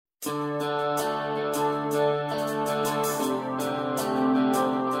Welcome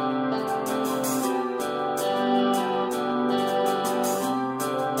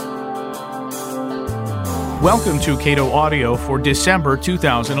to Cato Audio for December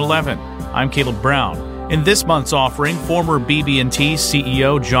 2011. I'm Caleb Brown. In this month's offering, former BB&T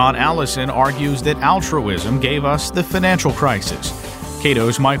CEO John Allison argues that altruism gave us the financial crisis.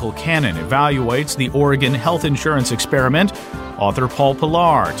 Cato's Michael Cannon evaluates the Oregon health insurance experiment. Author Paul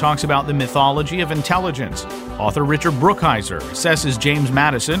Pillar talks about the mythology of intelligence. Author Richard Brookhiser assesses James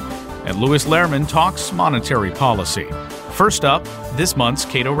Madison. And Louis Lehrman talks monetary policy. First up, this month's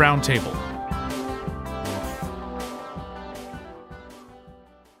Cato Roundtable.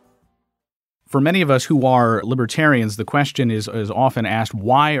 For many of us who are libertarians, the question is often asked,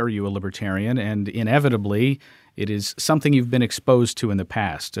 why are you a libertarian? And inevitably, it is something you've been exposed to in the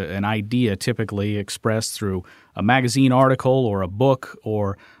past, an idea typically expressed through a magazine article or a book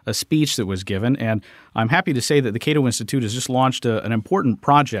or a speech that was given. And I'm happy to say that the Cato Institute has just launched an important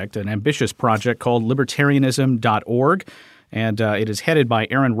project, an ambitious project called libertarianism.org. And it is headed by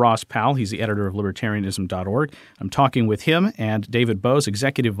Aaron Ross Powell. He's the editor of libertarianism.org. I'm talking with him and David Boaz,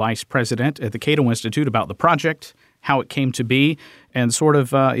 executive vice president at the Cato Institute, about the project, how it came to be, and sort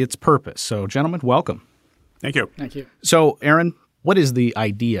of its purpose. So, gentlemen, welcome. Thank you. Thank you. So, Aaron, what is the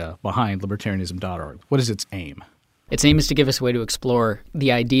idea behind libertarianism.org? What is its aim? Its aim is to give us a way to explore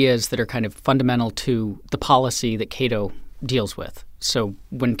the ideas that are kind of fundamental to the policy that Cato deals with. So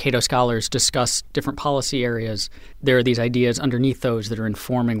when Cato scholars discuss different policy areas, there are these ideas underneath those that are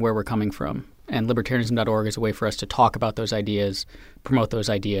informing where we're coming from. And libertarianism.org is a way for us to talk about those ideas, promote those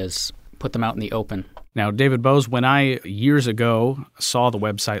ideas, put them out in the open. Now, David Boaz, when I years ago saw the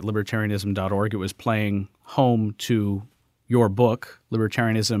website libertarianism.org, it was playing home to your book,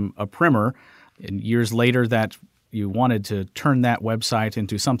 Libertarianism, a Primer. And years later, that you wanted to turn that website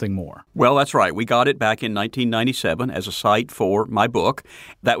into something more. Well, that's right. We got it back in 1997 as a site for my book.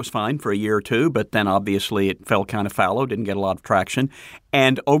 That was fine for a year or two, but then obviously it fell kind of fallow, didn't get a lot of traction.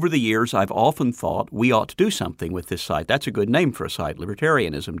 And over the years, I've often thought we ought to do something with this site. That's a good name for a site,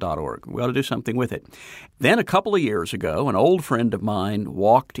 libertarianism.org. We ought to do something with it. Then a couple of years ago, an old friend of mine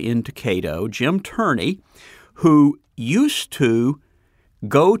walked into Cato, Jim Turney, who used to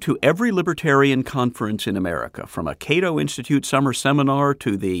go to every libertarian conference in America, from a Cato Institute summer seminar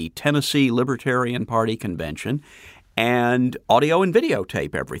to the Tennessee Libertarian Party convention, and audio and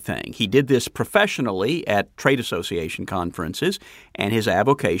videotape everything. He did this professionally at trade association conferences, and his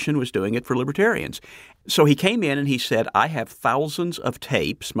avocation was doing it for libertarians. So he came in and he said, I have thousands of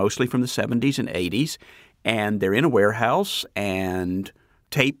tapes, mostly from the 70s and 80s, and they're in a warehouse, and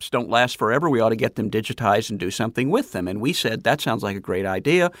tapes don't last forever. We ought to get them digitized and do something with them. And we said, that sounds like a great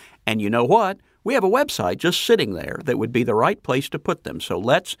idea. And you know what? We have a website just sitting there that would be the right place to put them. So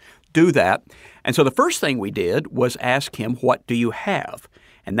let's do that. And so the first thing we did was ask him, what do you have?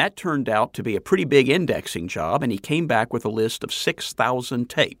 And that turned out to be a pretty big indexing job. And he came back with a list of 6,000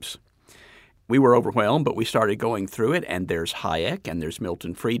 tapes. We were overwhelmed, but we started going through it, and there's Hayek, and there's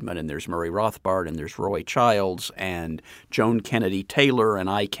Milton Friedman, and there's Murray Rothbard, and there's Roy Childs, and Joan Kennedy Taylor, and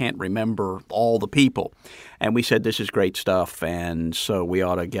I can't remember all the people. And we said, this is great stuff, and so we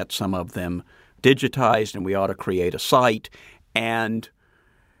ought to get some of them digitized, and we ought to create a site. And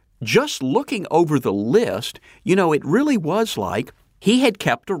just looking over the list, it really was like he had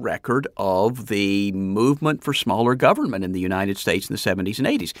kept a record of the movement for smaller government in the United States in the 70s and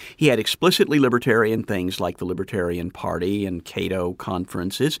 80s. He had explicitly libertarian things like the Libertarian Party and Cato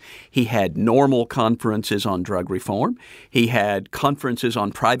conferences. He had normal conferences on drug reform. He had conferences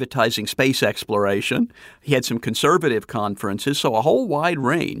on privatizing space exploration. He had some conservative conferences, so a whole wide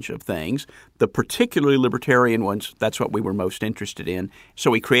range of things. The particularly libertarian ones, that's what we were most interested in.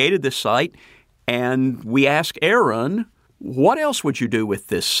 So we created this site, and we asked Aaron, what else would you do with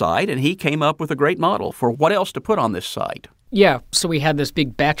this site? And he came up with a great model for what else to put on this site. Yeah, so we had this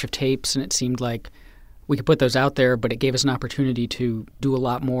big batch of tapes, and it seemed like we could put those out there, but it gave us an opportunity to do a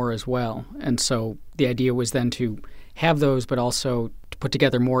lot more as well. And so the idea was then to have those, but also to put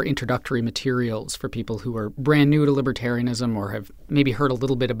together more introductory materials for people who are brand new to libertarianism or have maybe heard a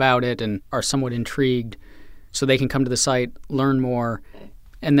little bit about it and are somewhat intrigued, so they can come to the site, learn more.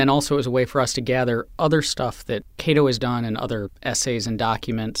 And then also as a way for us to gather other stuff that Cato has done and other essays and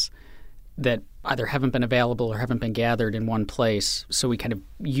documents that either haven't been available or haven't been gathered in one place. So we kind of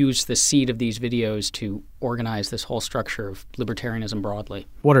use the seed of these videos to organize this whole structure of libertarianism broadly.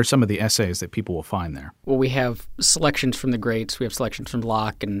 What are some of the essays that people will find there? Well, we have selections from the greats. We have selections from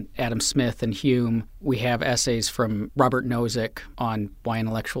Locke and Adam Smith and Hume. We have essays from Robert Nozick on why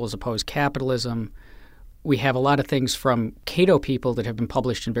intellectuals oppose capitalism. we have a lot of things from Cato people that have been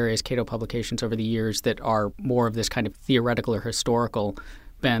published in various Cato publications over the years that are more of this kind of theoretical or historical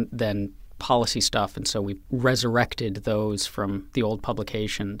bent than policy stuff. And so we've resurrected those from the old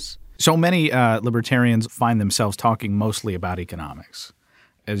publications. So many libertarians find themselves talking mostly about economics.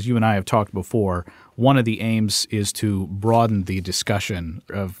 As you and I have talked before, one of the aims is to broaden the discussion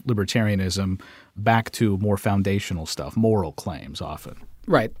of libertarianism back to more foundational stuff, moral claims often.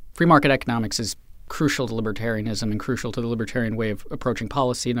 Right. Free market economics is crucial to libertarianism and crucial to the libertarian way of approaching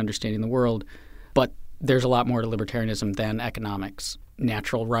policy and understanding the world. But there's a lot more to libertarianism than economics.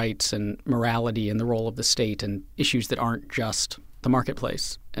 Natural rights and morality and the role of the state and issues that aren't just the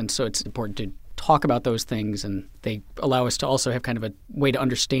marketplace. And so it's important to talk about those things, and they allow us to also have kind of a way to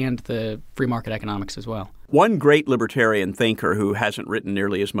understand the free market economics as well. One great libertarian thinker who hasn't written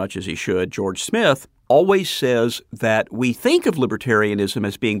nearly as much as he should, George Smith, always says that we think of libertarianism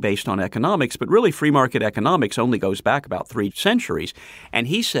as being based on economics, but really free market economics only goes back about 3 centuries. And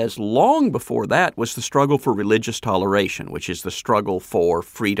he says long before that was the struggle for religious toleration, which is the struggle for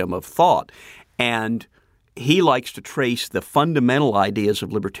freedom of thought. And he likes to trace the fundamental ideas of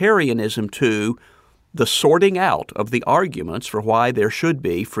libertarianism to the sorting out of the arguments for why there should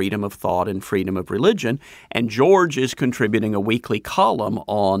be freedom of thought and freedom of religion. And George is contributing a weekly column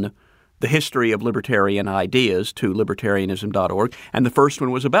on the history of libertarian ideas to libertarianism.org. And the first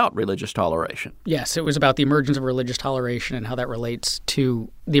one was about religious toleration. Yes, it was about the emergence of religious toleration and how that relates to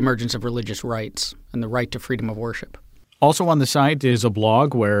the emergence of religious rights and the right to freedom of worship. Also on the site is a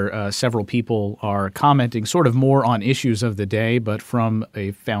blog where several people are commenting sort of more on issues of the day, but from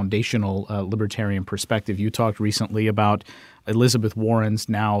a foundational libertarian perspective. You talked recently about Elizabeth Warren's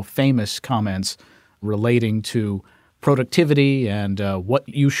now famous comments relating to productivity and what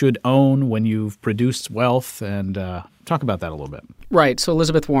you should own when you've produced wealth, and talk about that a little bit. Right. So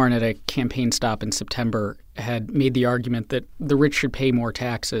Elizabeth Warren at a campaign stop in September had made the argument that the rich should pay more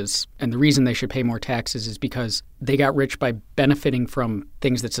taxes. And the reason they should pay more taxes is because they got rich by benefiting from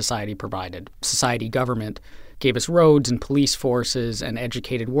things that society provided. Society, government, gave us roads and police forces and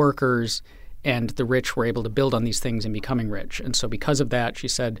educated workers, and the rich were able to build on these things and becoming rich. And so because of that, she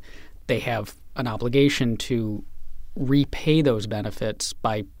said they have an obligation to repay those benefits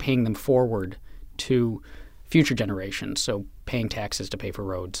by paying them forward to future generations, so paying taxes to pay for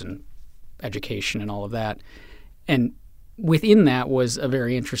roads and education and all of that. And within that was a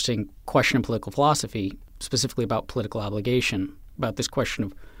very interesting question in political philosophy, specifically about political obligation, about this question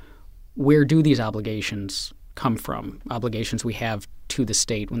of where do these obligations come from, obligations we have to the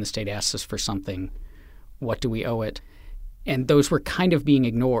state when the state asks us for something, what do we owe it? And those were kind of being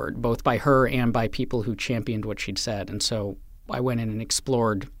ignored, both by her and by people who championed what she'd said. And so I went in and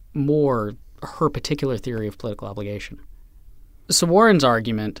explored more her particular theory of political obligation. So Warren's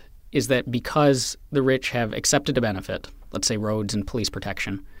argument is that because the rich have accepted a benefit, let's say roads and police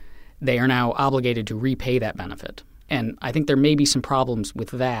protection, they are now obligated to repay that benefit. And I think there may be some problems with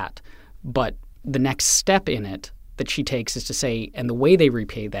that, but the next step in it that she takes is to say, and the way they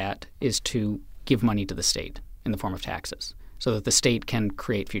repay that is to give money to the state in the form of taxes so that the state can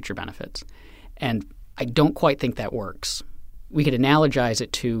create future benefits. And I don't quite think that works. We could analogize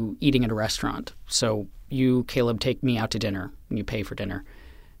it to eating at a restaurant. So you, Caleb, take me out to dinner and you pay for dinner.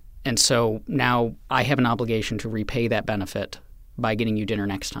 And so now I have an obligation to repay that benefit by getting you dinner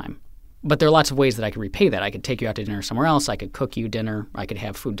next time. But there are lots of ways that I could repay that. I could take you out to dinner somewhere else. I could cook you dinner. I could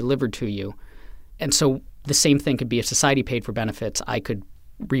have food delivered to you. And so the same thing could be if society paid for benefits, I could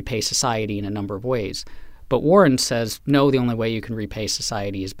repay society in a number of ways. But Warren says, no, the only way you can repay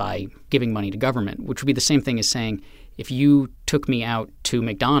society is by giving money to government, which would be the same thing as saying, if you took me out to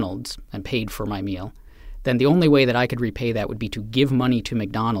McDonald's and paid for my meal, then the only way that I could repay that would be to give money to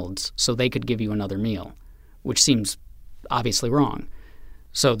McDonald's so they could give you another meal, which seems obviously wrong.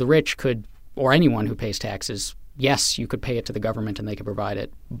 So the rich could, or anyone who pays taxes, yes, you could pay it to the government and they could provide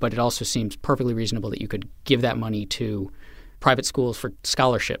it, but it also seems perfectly reasonable that you could give that money to private schools for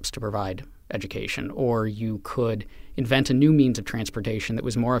scholarships to provide education, or you could invent a new means of transportation that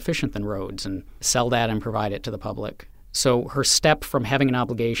was more efficient than roads and sell that and provide it to the public. So her step from having an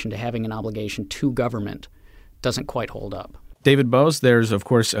obligation to having an obligation to government doesn't quite hold up. David Boaz, there's, of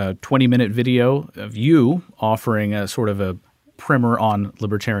course, a 20-minute video of you offering a sort of a primer on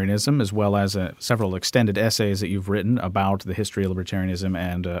libertarianism, as well as several extended essays that you've written about the history of libertarianism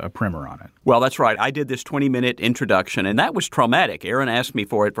and a primer on it. Well, that's right. I did this 20-minute introduction, and that was traumatic. Aaron asked me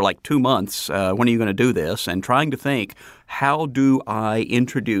for it for like 2 months. When are you going to do this? And trying to think, how do I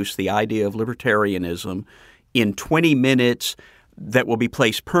introduce the idea of libertarianism in 20 minutes that will be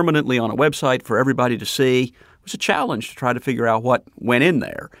placed permanently on a website for everybody to see? It was a challenge to try to figure out what went in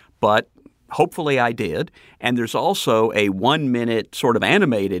there. But Hopefully I did. And there's also a 1-minute sort of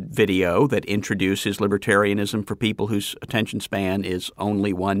animated video that introduces libertarianism for people whose attention span is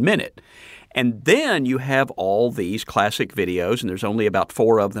only 1 minute. And then you have all these classic videos, and there's only about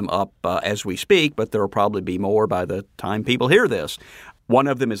 4 of them up as we speak, but there will probably be more by the time people hear this. One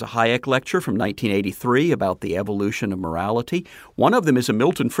of them is a Hayek lecture from 1983 about the evolution of morality. One of them is a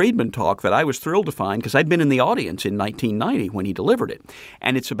Milton Friedman talk that I was thrilled to find because I'd been in the audience in 1990 when he delivered it.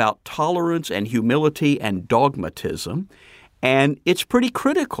 And it's about tolerance and humility and dogmatism. And it's pretty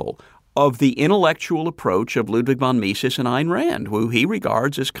critical of the intellectual approach of Ludwig von Mises and Ayn Rand, who he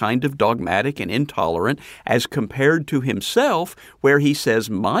regards as kind of dogmatic and intolerant as compared to himself, where he says,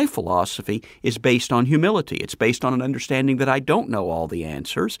 my philosophy is based on humility. It's based on an understanding that I don't know all the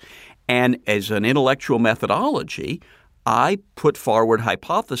answers. And as an intellectual methodology, I put forward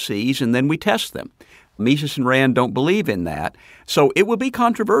hypotheses and then we test them. Mises and Rand don't believe in that. So it will be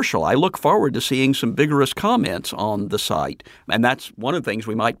controversial. I look forward to seeing some vigorous comments on the site. And that's one of the things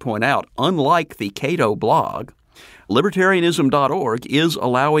we might point out. Unlike the Cato blog, libertarianism.org is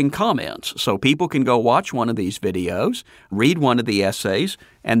allowing comments. So people can go watch one of these videos, read one of the essays,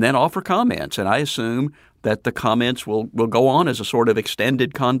 and then offer comments. And I assume that the comments will go on as a sort of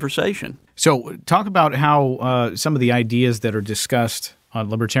extended conversation. So talk about how some of the ideas that are discussed on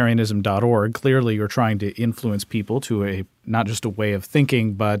libertarianism.org, clearly you're trying to influence people to not just a way of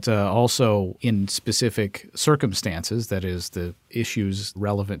thinking, but also in specific circumstances, that is, the issues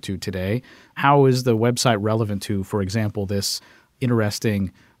relevant to today. How is the website relevant to, for example, this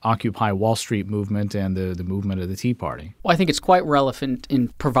interesting Occupy Wall Street movement and the movement of the Tea Party? Well, I think it's quite relevant in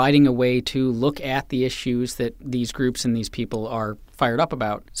providing a way to look at the issues that these groups and these people are fired up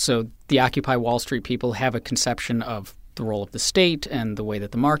about. So the Occupy Wall Street people have a conception of the role of the state and the way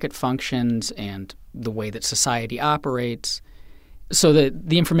that the market functions and the way that society operates. So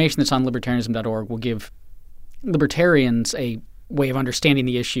the information that's on libertarianism.org will give libertarians a way of understanding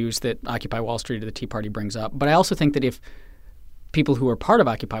the issues that Occupy Wall Street or the Tea Party brings up. But I also think that if people who are part of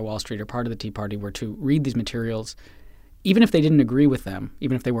Occupy Wall Street or part of the Tea Party were to read these materials, even if they didn't agree with them,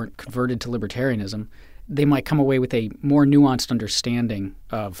 even if they weren't converted to libertarianism, they might come away with a more nuanced understanding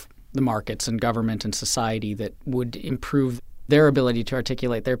of the markets and government and society that would improve their ability to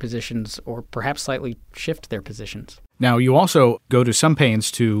articulate their positions or perhaps slightly shift their positions. Now, you also go to some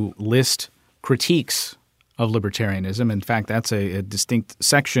pains to list critiques of libertarianism. In fact, that's a distinct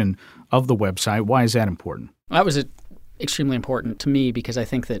section of the website. Why is that important? That was extremely important to me because I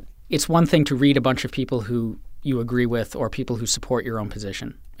think that it's one thing to read a bunch of people who you agree with or people who support your own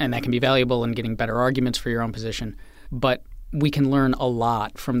position, and that can be valuable in getting better arguments for your own position. But we can learn a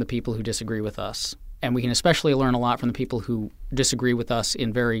lot from the people who disagree with us. And we can especially learn a lot from the people who disagree with us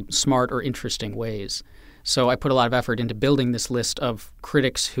in very smart or interesting ways. So I put a lot of effort into building this list of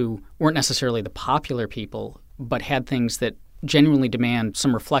critics who weren't necessarily the popular people, but had things that genuinely demand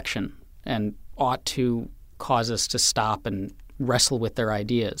some reflection and ought to cause us to stop and wrestle with their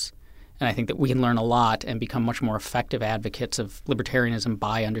ideas. And I think that we can learn a lot and become much more effective advocates of libertarianism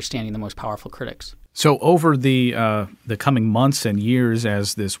by understanding the most powerful critics. So over the coming months and years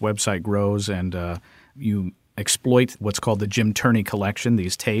as this website grows and you exploit what's called the Jim Turney collection,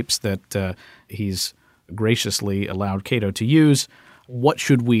 these tapes that he's graciously allowed Cato to use, what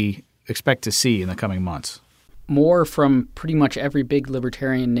should we expect to see in the coming months? More from pretty much every big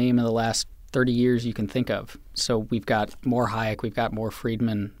libertarian name in the last 30 years you can think of. So we've got more Hayek, we've got more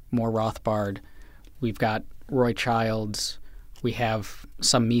Friedman, more Rothbard, we've got Roy Childs, we have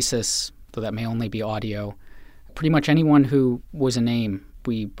some Mises, though that may only be audio. Pretty much anyone who was a name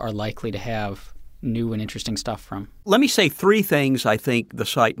we are likely to have new and interesting stuff from. Let me say 3 things I think the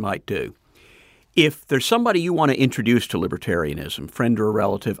site might do. If there's somebody you want to introduce to libertarianism, friend or a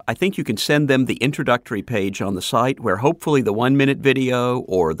relative, I think you can send them the introductory page on the site where hopefully the 1-minute video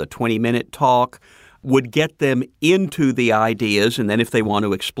or the 20-minute talk would get them into the ideas, and then if they want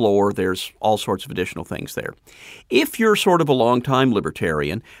to explore, there's all sorts of additional things there. If you're sort of a long-time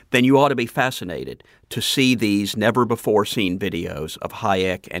libertarian, then you ought to be fascinated to see these never-before-seen videos of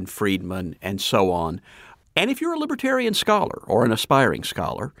Hayek and Friedman and so on. And if you're a libertarian scholar or an aspiring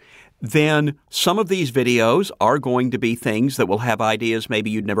scholar, then some of these videos are going to be things that will have ideas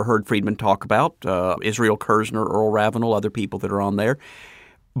maybe you'd never heard Friedman talk about, Israel Kirzner, Earl Ravenel, other people that are on there.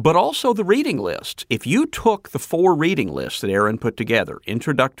 But also the reading list. If you took the 4 reading lists that Aaron put together,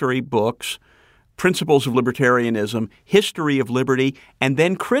 introductory books, principles of libertarianism, history of liberty, and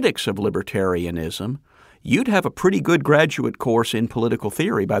then critics of libertarianism, you'd have a pretty good graduate course in political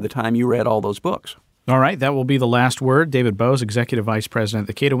theory by the time you read all those books. All right, that will be the last word. David Boaz, Executive Vice President at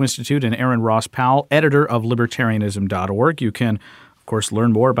the Cato Institute, and Aaron Ross Powell, editor of libertarianism.org. You can Of course,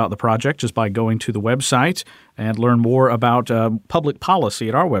 learn more about the project just by going to the website and learn more about public policy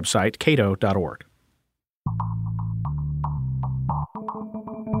at our website, cato.org.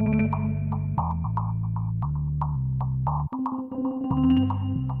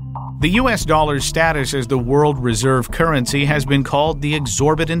 The U.S. dollar's status as the world reserve currency has been called the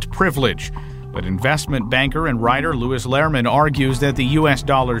exorbitant privilege. But investment banker and writer Louis Lehrman argues that the U.S.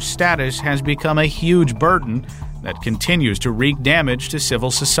 dollar's status has become a huge burden that continues to wreak damage to civil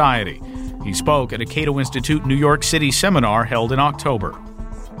society. He spoke at a Cato Institute New York City seminar held in October.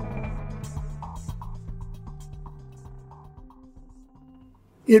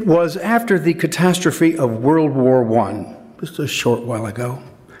 It was after the catastrophe of World War I, just a short while ago,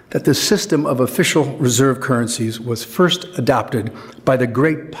 that the system of official reserve currencies was first adopted by the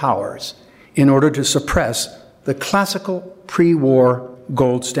great powers in order to suppress the classical pre-war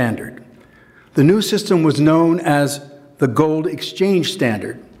gold standard. The new system was known as the Gold Exchange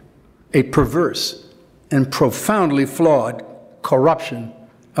Standard, a perverse and profoundly flawed corruption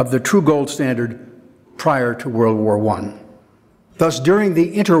of the true gold standard prior to World War I. Thus, during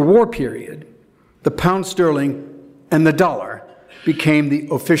the interwar period, the pound sterling and the dollar became the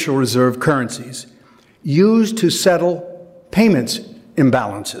official reserve currencies, used to settle payments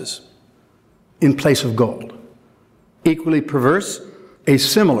imbalances in place of gold. Equally perverse, a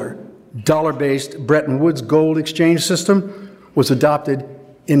similar dollar-based Bretton Woods gold exchange system was adopted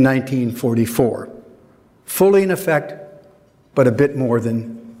in 1944, fully in effect, but a bit more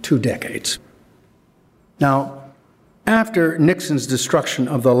than 2 decades. Now, after Nixon's destruction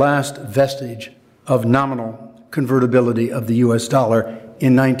of the last vestige of nominal convertibility of the U.S. dollar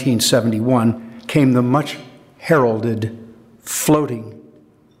in 1971 came the much heralded floating,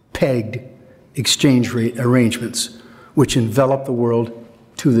 pegged exchange rate arrangements, which envelop the world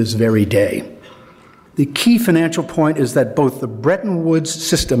to this very day. The key financial point is that both the Bretton Woods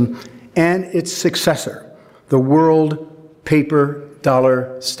system and its successor, the World Paper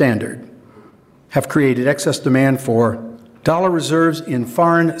Dollar Standard, have created excess demand for dollar reserves in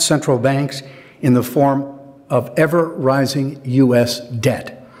foreign central banks in the form of ever-rising U.S.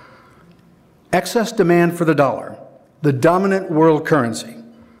 debt. Excess demand for the dollar, the dominant world currency,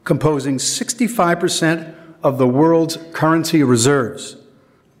 composing 65% of the world's currency reserves,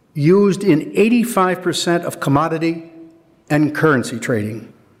 used in 85% of commodity and currency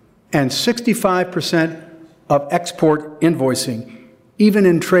trading, and 65% of export invoicing, even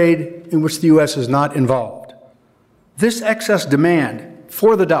in trade in which the U.S. is not involved. This excess demand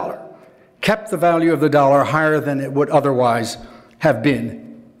for the dollar kept the value of the dollar higher than it would otherwise have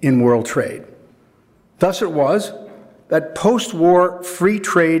been in world trade. Thus it was that post-war free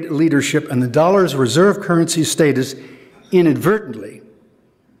trade leadership and the dollar's reserve currency status inadvertently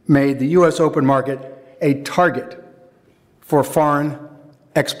made the U.S. open market a target for foreign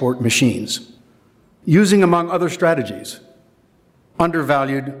export machines, using, among other strategies,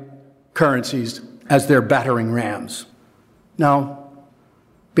 undervalued currencies as their battering rams. Now,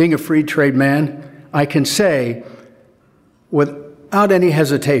 being a free trade man, I can say without any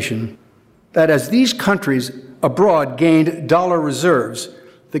hesitation that as these countries abroad gained dollar reserves,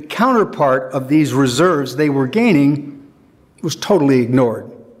 the counterpart of these reserves they were gaining was totally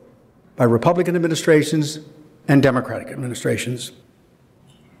ignored by Republican administrations and Democratic administrations.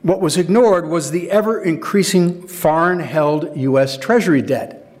 What was ignored was the ever-increasing foreign-held U.S. Treasury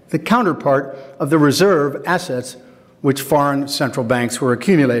debt, the counterpart of the reserve assets which foreign central banks were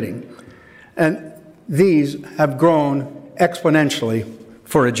accumulating. And these have grown exponentially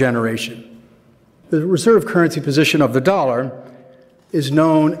for a generation. The reserve currency position of the dollar is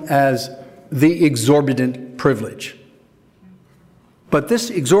known as the exorbitant privilege. But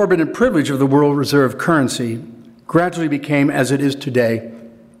this exorbitant privilege of the world reserve currency gradually became, as it is today,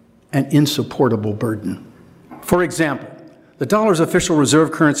 an insupportable burden. For example, the dollar's official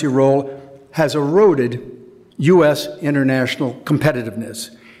reserve currency role has eroded U.S. international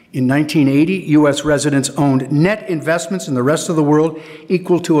competitiveness. In 1980, U.S. residents owned net investments in the rest of the world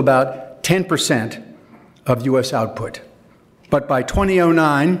equal to about 10% of U.S. output. But by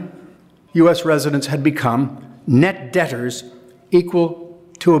 2009, U.S. residents had become net debtors equal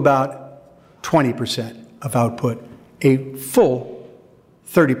to about 20% of output, a full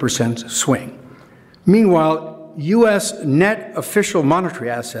 30% swing. Meanwhile, U.S. net official monetary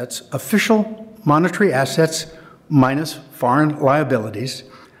assets minus foreign liabilities,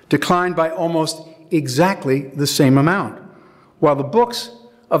 declined by almost exactly the same amount, while the books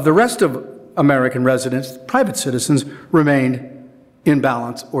of the rest of American residents, private citizens, remained in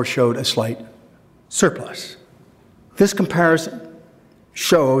balance or showed a slight surplus. This comparison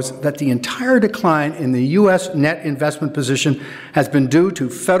shows that the entire decline in the U.S. net investment position has been due to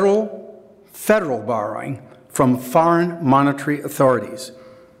federal borrowing from foreign monetary authorities.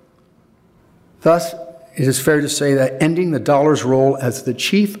 Thus, it is fair to say that ending the dollar's role as the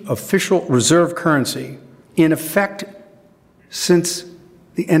chief official reserve currency, in effect since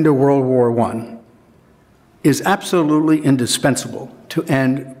the end of World War I, is absolutely indispensable to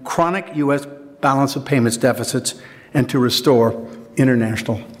end chronic U.S. balance of payments deficits and to restore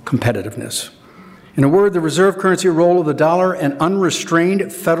international competitiveness. In a word, the reserve currency role of the dollar and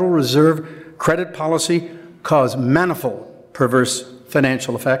unrestrained Federal Reserve credit policy cause manifold perverse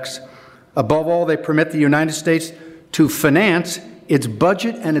financial effects. Above all, they permit the United States to finance its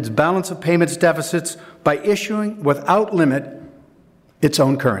budget and its balance of payments deficits by issuing without limit its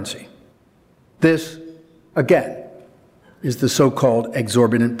own currency. This, again, is the so-called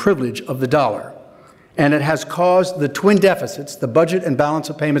exorbitant privilege of the dollar. And it has caused the twin deficits, the budget and balance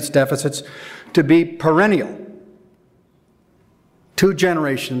of payments deficits, to be perennial. 2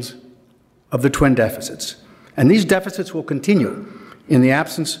 generations of the twin deficits. And these deficits will continue in the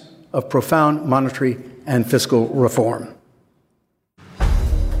absence of profound monetary and fiscal reform.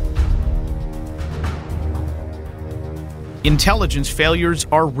 Intelligence failures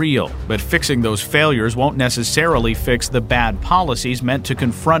are real, but fixing those failures won't necessarily fix the bad policies meant to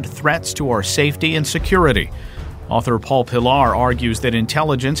confront threats to our safety and security. Author Paul Pillar argues that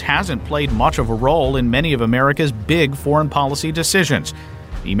intelligence hasn't played much of a role in many of America's big foreign policy decisions.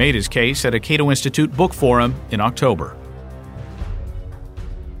 He made his case at a Cato Institute book forum in October.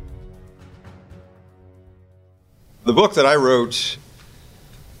 The book that I wrote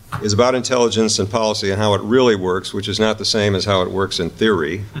is about intelligence and policy and how it really works, which is not the same as how it works in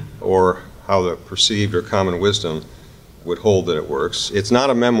theory or how the perceived or common wisdom would hold that it works. It's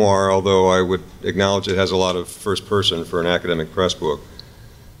not a memoir, although I would acknowledge it has a lot of first person for an academic press book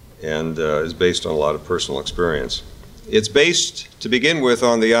and is based on a lot of personal experience. It's based, to begin with,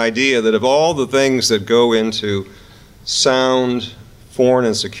 on the idea that of all the things that go into sound foreign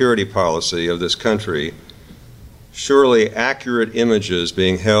and security policy of this country, surely accurate images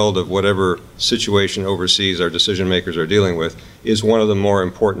being held of whatever situation overseas our decision makers are dealing with is one of the more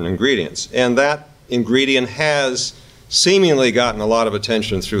important ingredients. And that ingredient has seemingly gotten a lot of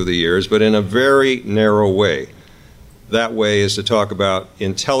attention through the years, but in a very narrow way. That way is to talk about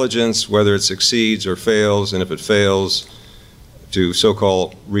intelligence, whether it succeeds or fails, and if it fails, to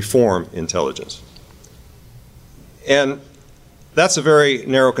so-called reform intelligence. And that's a very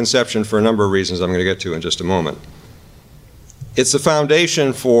narrow conception for a number of reasons I'm going to get to in just a moment. It's the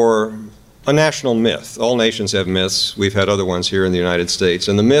foundation for a national myth. All nations have myths. We've had other ones here in the United States.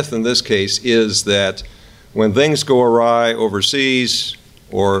 And the myth in this case is that when things go awry overseas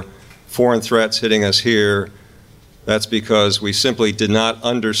or foreign threats hitting us here, that's because we simply did not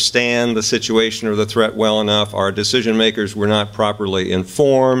understand the situation or the threat well enough. Our decision makers were not properly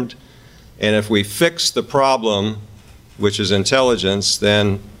informed. And if we fix the problem, which is intelligence,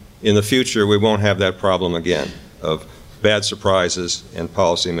 then in the future we won't have that problem again of bad surprises and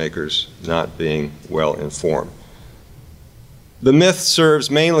policymakers not being well informed. The myth serves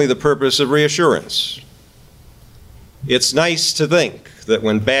mainly the purpose of reassurance. It's nice to think that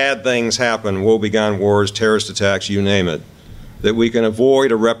when bad things happen, woebegone wars, terrorist attacks, you name it, that we can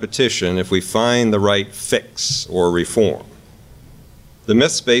avoid a repetition if we find the right fix or reform. The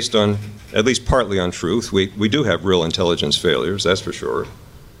myth's based on, at least partly on truth. We do have real intelligence failures, that's for sure.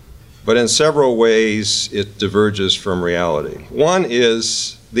 But in several ways, it diverges from reality. One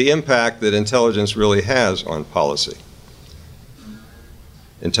is the impact that intelligence really has on policy.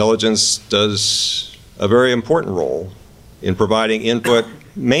 Intelligence does a very important role in providing input,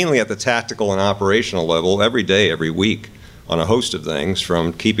 mainly at the tactical and operational level, every day, every week, on a host of things,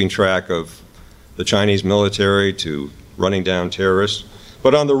 from keeping track of the Chinese military to running down terrorists.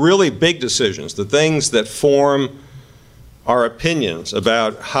 But on the really big decisions, the things that form our opinions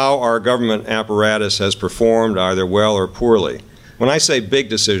about how our government apparatus has performed either well or poorly. When I say big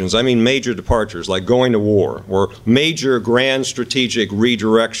decisions, I mean major departures like going to war or major grand strategic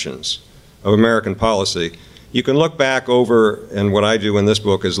redirections of American policy. You can look back over, and what I do in this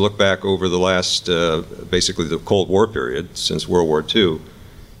book is look back over the last, basically the Cold War period since World War II,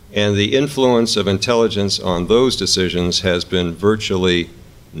 and the influence of intelligence on those decisions has been virtually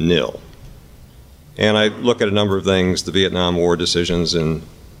nil. And I look at a number of things, the Vietnam War decisions in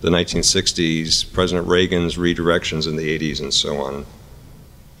the 1960s, President Reagan's redirections in the 80s, and so on.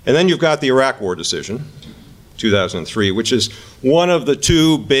 And then you've got the Iraq War decision, 2003, which is one of the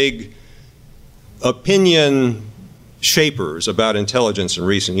two big opinion shapers about intelligence in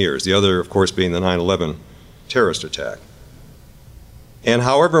recent years, the other, of course, being the 9/11 terrorist attack. And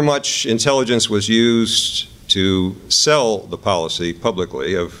however much intelligence was used to sell the policy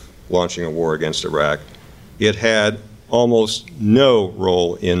publicly of launching a war against Iraq, it had almost no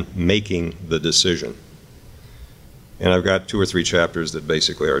role in making the decision. And I've got 2 or 3 chapters that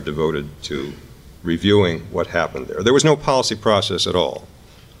basically are devoted to reviewing what happened there. There was no policy process at all.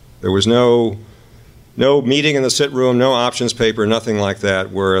 There was no meeting in the sit room, no options paper, nothing like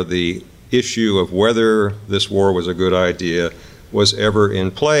that, where the issue of whether this war was a good idea was ever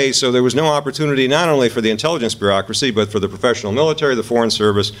in play. So there was no opportunity not only for the intelligence bureaucracy, but for the professional military, the Foreign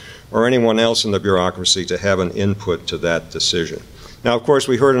Service, or anyone else in the bureaucracy to have an input to that decision. Now, of course,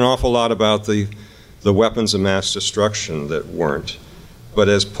 we heard an awful lot about the weapons of mass destruction that weren't. But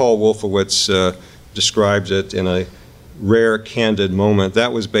as Paul Wolfowitz describes it in a rare, candid moment,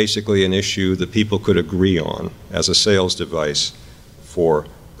 that was basically an issue that people could agree on as a sales device for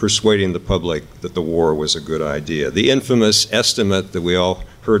persuading the public that the war was a good idea. The infamous estimate that we all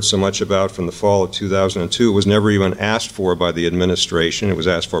heard so much about from the fall of 2002 was never even asked for by the administration. It was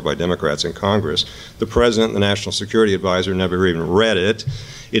asked for by Democrats in Congress. The President and the National Security Advisor never even read it.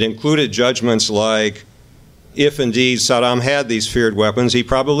 It included judgments like, if indeed Saddam had these feared weapons, he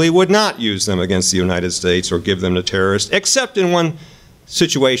probably would not use them against the United States or give them to terrorists, except in one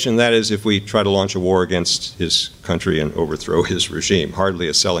situation, that is, if we try to launch a war against his country and overthrow his regime. Hardly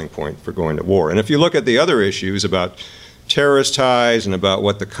a selling point for going to war. And if you look at the other issues about terrorist ties and about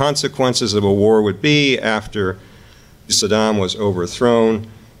what the consequences of a war would be after Saddam was overthrown,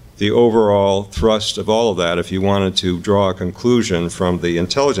 the overall thrust of all of that, if you wanted to draw a conclusion from the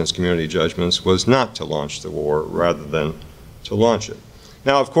intelligence community judgments, was not to launch the war rather than to launch it.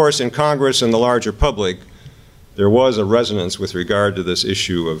 Now, of course, in Congress and the larger public, there was a resonance with regard to this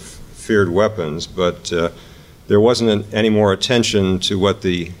issue of feared weapons, but there wasn't any more attention to what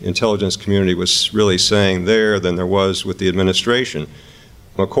the intelligence community was really saying there than there was with the administration.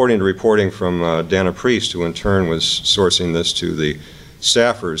 According to reporting from Dana Priest, who in turn was sourcing this to the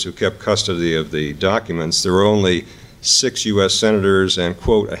staffers who kept custody of the documents, there were only 6 U.S. senators and,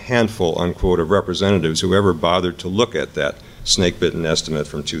 quote, a handful, unquote, of representatives who ever bothered to look at that snake-bitten estimate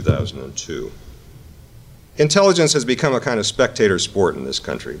from 2002. Intelligence has become a kind of spectator sport in this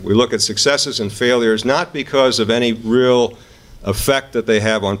country. We look at successes and failures not because of any real effect that they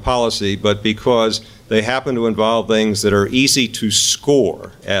have on policy, but because they happen to involve things that are easy to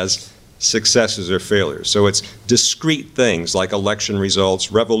score as successes or failures. So it's discrete things like election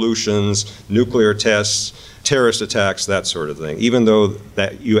results, revolutions, nuclear tests, terrorist attacks, that sort of thing, even though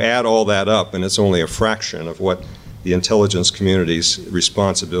that you add all that up and it's only a fraction of what the intelligence community's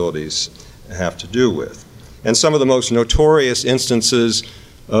responsibilities have to do with. And some of the most notorious instances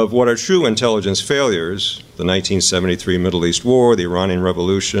of what are true intelligence failures, the 1973 Middle East War, the Iranian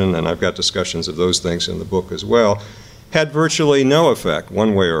Revolution, and I've got discussions of those things in the book as well, had virtually no effect,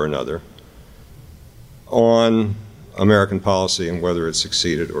 one way or another, on American policy and whether it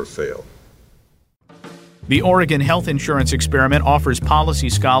succeeded or failed. The Oregon Health Insurance Experiment offers policy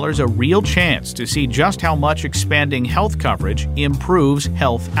scholars a real chance to see just how much expanding health coverage improves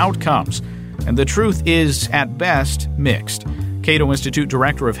health outcomes. And the truth is, at best, mixed. Cato Institute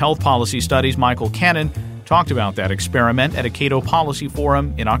Director of Health Policy Studies Michael Cannon talked about that experiment at a Cato Policy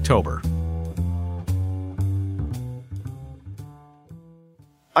Forum in October.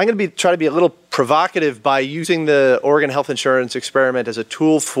 I'm going to try to be a little provocative by using the Oregon Health Insurance Experiment as a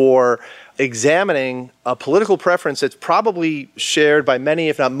tool for examining a political preference that's probably shared by many,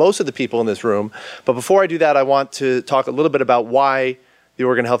 if not most of the people in this room. But before I do that, I want to talk a little bit about why the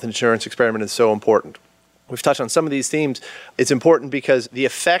Oregon Health Insurance Experiment is so important. We've touched on some of these themes. It's important because the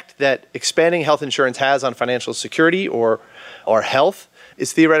effect that expanding health insurance has on financial security or health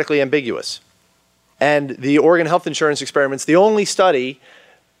is theoretically ambiguous. And the Oregon Health Insurance Experiment is the only study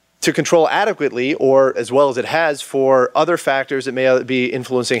to control adequately, or as well as it has, for other factors that may be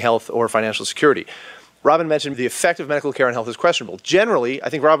influencing health or financial security. Robin mentioned the effect of medical care on health is questionable. Generally, I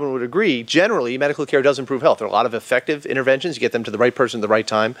think Robin would agree, generally, medical care does improve health. There are a lot of effective interventions. You get them to the right person at the right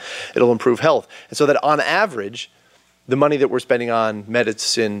time, it'll improve health. And so that on average, the money that we're spending on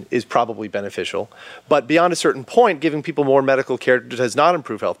medicine is probably beneficial. But beyond a certain point, giving people more medical care does not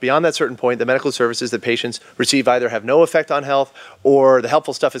improve health. Beyond that certain point, the medical services that patients receive either have no effect on health, or the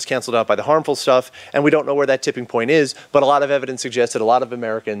helpful stuff is canceled out by the harmful stuff, and we don't know where that tipping point is, but a lot of evidence suggests that a lot of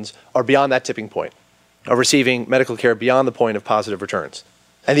Americans are beyond that tipping point of receiving medical care beyond the point of positive returns.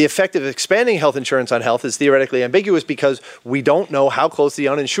 And the effect of expanding health insurance on health is theoretically ambiguous because we don't know how close the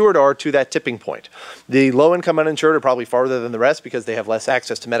uninsured are to that tipping point. The low-income uninsured are probably farther than the rest because they have less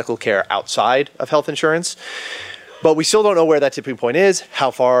access to medical care outside of health insurance. But we still don't know where that tipping point is,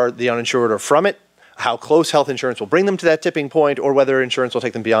 how far the uninsured are from it, how close health insurance will bring them to that tipping point or whether insurance will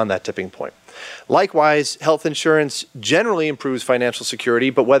take them beyond that tipping point. Likewise, health insurance generally improves financial security,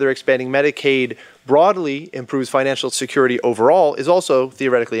 but whether expanding Medicaid broadly improves financial security overall is also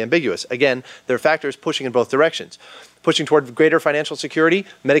theoretically ambiguous. Again, there are factors pushing in both directions. Pushing toward greater financial security,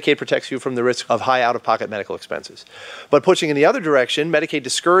 Medicaid protects you from the risk of high out-of-pocket medical expenses. But pushing in the other direction, Medicaid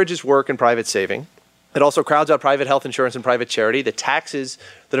discourages work and private saving. It also crowds out private health insurance and private charity. The taxes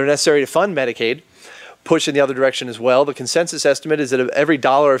that are necessary to fund Medicaid push in the other direction as well. The consensus estimate is that every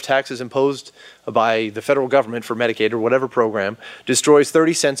dollar of taxes imposed by the federal government for Medicaid or whatever program destroys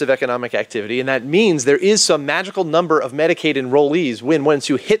 30 cents of economic activity. And that means there is some magical number of Medicaid enrollees when once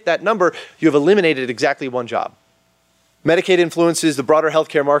you hit that number, you have eliminated exactly one job. Medicaid influences the broader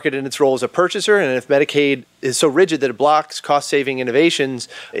healthcare market in its role as a purchaser, and if Medicaid is so rigid that it blocks cost-saving innovations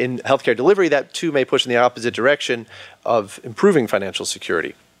in healthcare delivery, that too may push in the opposite direction of improving financial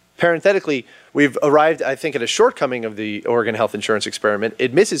security. Parenthetically, we've arrived, I think, at a shortcoming of the Oregon health insurance experiment.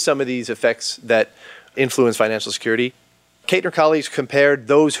 It misses some of these effects that influence financial security. Kate and her colleagues compared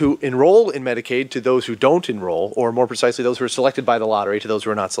those who enroll in Medicaid to those who don't enroll, or more precisely, those who are selected by the lottery to those who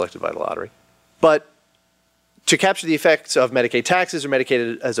are not selected by the lottery. But to capture the effects of Medicaid taxes or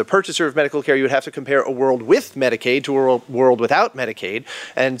Medicaid as a purchaser of medical care, you would have to compare a world with Medicaid to a world without Medicaid.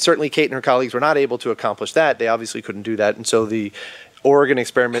 And certainly Kate and her colleagues were not able to accomplish that. They obviously couldn't do that. And so the Oregon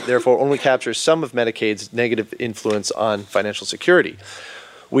experiment, therefore, only captures some of Medicaid's negative influence on financial security.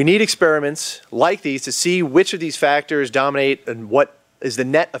 We need experiments like these to see which of these factors dominate and what is the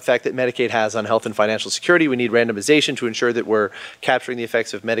net effect that Medicaid has on health and financial security. We need randomization to ensure that we're capturing the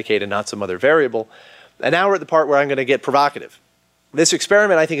effects of Medicaid and not some other variable. And now we're at the part where I'm going to get provocative. This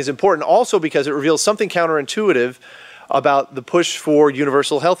experiment, I think, is important also because it reveals something counterintuitive about the push for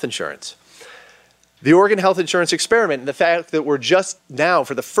universal health insurance. The Oregon health insurance experiment and the fact that we're just now,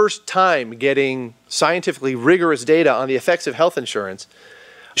 for the first time, getting scientifically rigorous data on the effects of health insurance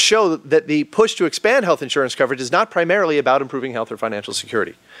show that the push to expand health insurance coverage is not primarily about improving health or financial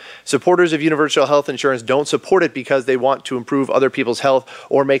security. Supporters of universal health insurance don't support it because they want to improve other people's health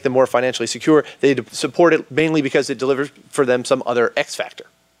or make them more financially secure. They support it mainly because it delivers for them some other X factor.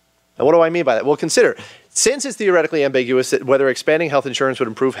 Now, what do I mean by that? Well, consider, since it's theoretically ambiguous that whether expanding health insurance would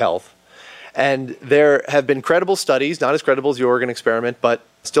improve health, and there have been credible studies, not as credible as the Oregon experiment, but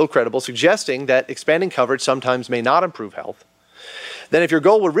still credible, suggesting that expanding coverage sometimes may not improve health. Then if your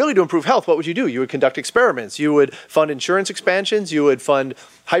goal were really to improve health, what would you do? You would conduct experiments. You would fund insurance expansions. You would fund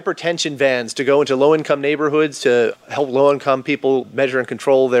hypertension vans to go into low-income neighborhoods to help low-income people measure and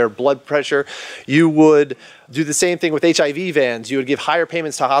control their blood pressure. You would do the same thing with HIV vans. You would give higher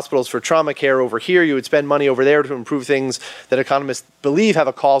payments to hospitals for trauma care over here. You would spend money over there to improve things that economists believe have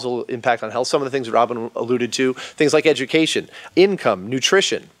a causal impact on health. Some of the things that Robin alluded to, things like education, income,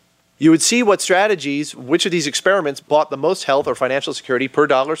 nutrition. You would see what strategies, which of these experiments bought the most health or financial security per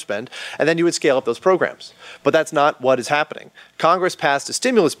dollar spent, and then you would scale up those programs. But that's not what is happening. Congress passed a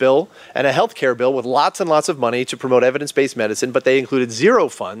stimulus bill and a health care bill with lots and lots of money to promote evidence-based medicine, but they included zero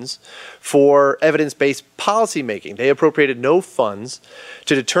funds for evidence-based policymaking. They appropriated no funds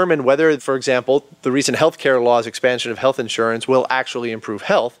to determine whether, for example, the recent health care law's expansion of health insurance will actually improve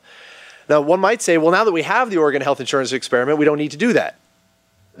health. Now, one might say, well, now that we have the Oregon health insurance experiment, we don't need to do that.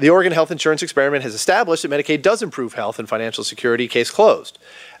 The Oregon health insurance experiment has established that Medicaid does improve health and financial security, case closed.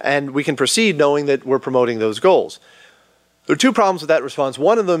 And we can proceed knowing that we're promoting those goals. There are two problems with that response.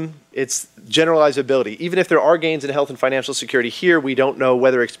 One of them, it's generalizability. Even if there are gains in health and financial security here, we don't know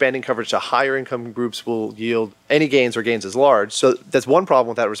whether expanding coverage to higher income groups will yield any gains or gains as large. So that's one problem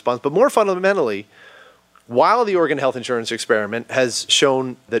with that response. But more fundamentally, while the Oregon health insurance experiment has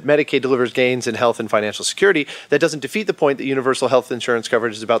shown that Medicaid delivers gains in health and financial security, that doesn't defeat the point that universal health insurance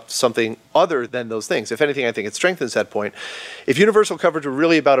coverage is about something other than those things. If anything, I think it strengthens that point. If universal coverage were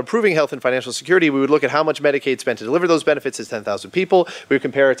really about improving health and financial security, we would look at how much Medicaid spent to deliver those benefits as 10,000 people. We would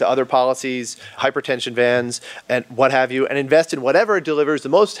compare it to other policies, hypertension vans, and what have you, and invest in whatever delivers the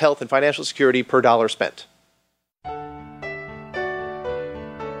most health and financial security per dollar spent.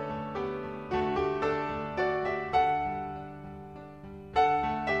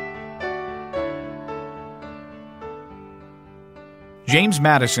 James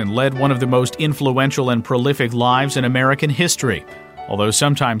Madison led one of the most influential and prolific lives in American history. Although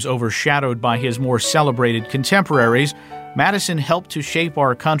sometimes overshadowed by his more celebrated contemporaries, Madison helped to shape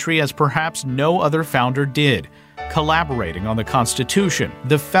our country as perhaps no other founder did, collaborating on the Constitution,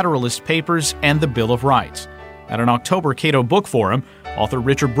 the Federalist Papers, and the Bill of Rights. At an October Cato Book Forum, author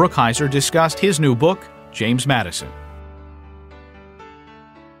Richard Brookhiser discussed his new book, James Madison.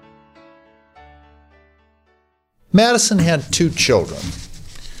 Madison had two children.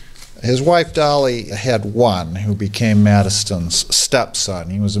 His wife Dolly had one who became Madison's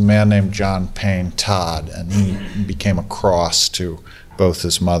stepson. He was a man named John Payne Todd, and he became a cross to both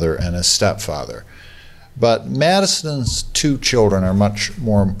his mother and his stepfather. But Madison's two children are much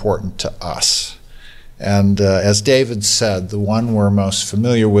more important to us. And as David said, the one we're most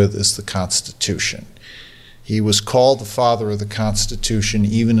familiar with is the Constitution. He was called the father of the Constitution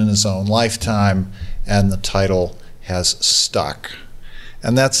even in his own lifetime, and the title has stuck.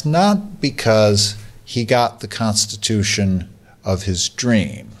 And that's not because he got the Constitution of his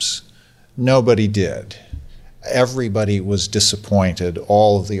dreams. Nobody did. Everybody was disappointed.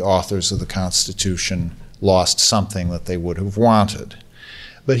 All of the authors of the Constitution lost something that they would have wanted.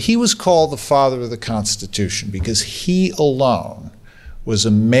 But he was called the father of the Constitution because he alone was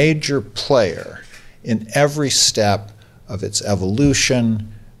a major player in every step of its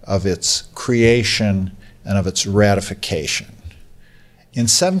evolution, of its creation, and of its ratification. In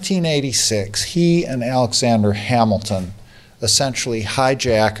 1786, he and Alexander Hamilton essentially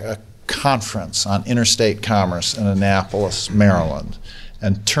hijack a conference on interstate commerce in Annapolis, Maryland,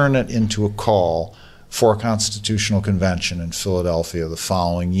 and turn it into a call for a constitutional convention in Philadelphia the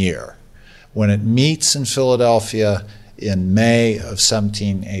following year. When it meets in Philadelphia in May of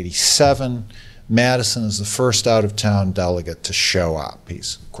 1787, Madison is the first out-of-town delegate to show up.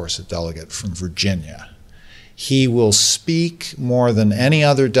 He's, of course, a delegate from Virginia. He will speak more than any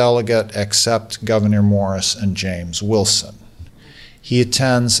other delegate except Gouverneur Morris and James Wilson. He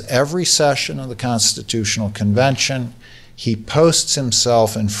attends every session of the Constitutional Convention. He posts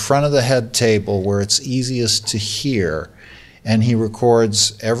himself in front of the head table where it's easiest to hear, and he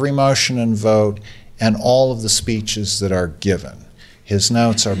records every motion and vote and all of the speeches that are given. His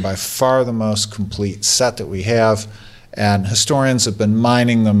notes are by far the most complete set that we have, and historians have been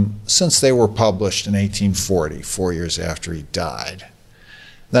mining them since they were published in 1840, 4 years after he died.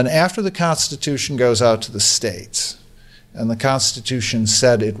 Then after the Constitution goes out to the states, and the Constitution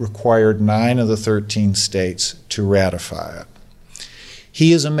said it required 9 of the 13 states to ratify it,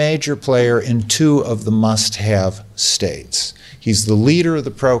 he is a major player in 2 of the must-have states. He's the leader of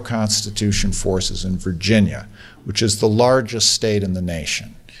the pro-Constitution forces in Virginia, which is the largest state in the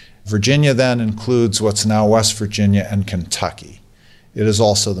nation. Virginia then includes what's now West Virginia and Kentucky. It is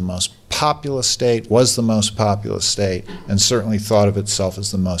also the most populous state, was the most populous state, and certainly thought of itself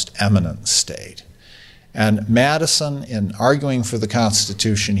as the most eminent state. And Madison, in arguing for the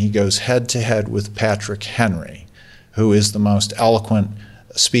Constitution, he goes head-to-head with Patrick Henry, who is the most eloquent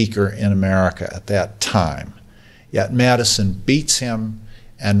speaker in America at that time. Yet Madison beats him,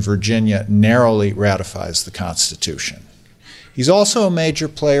 and Virginia narrowly ratifies the Constitution. He's also a major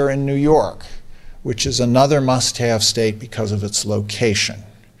player in New York, which is another must-have state because of its location.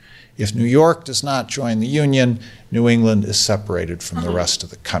 If New York does not join the Union, New England is separated from the rest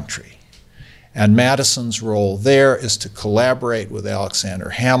of the country. And Madison's role there is to collaborate with Alexander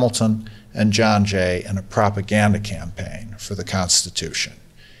Hamilton and John Jay in a propaganda campaign for the Constitution.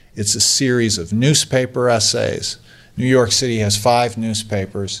 It's a series of newspaper essays. New York City has 5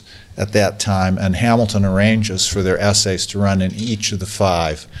 newspapers at that time, and Hamilton arranges for their essays to run in each of the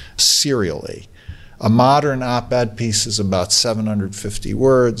 5 serially. A modern op-ed piece is about 750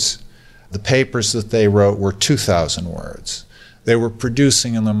 words. The papers that they wrote were 2,000 words. They were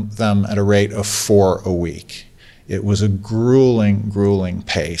producing them at a rate of 4 a week. It was a grueling, grueling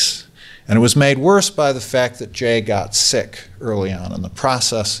pace. And it was made worse by the fact that Jay got sick early on in the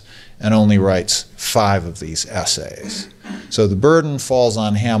process and only writes 5 of these essays. So the burden falls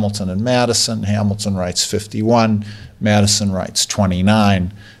on Hamilton and Madison. Hamilton writes 51, Madison writes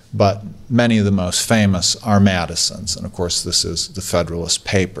 29, but many of the most famous are Madison's, and of course this is the Federalist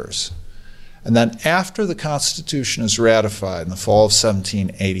Papers. And then after the Constitution is ratified in the fall of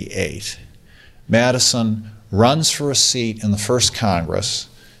 1788, Madison runs for a seat in the first Congress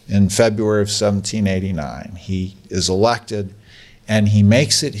in February of 1789. He is elected, and he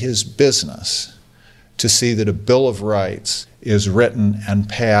makes it his business to see that a Bill of Rights is written and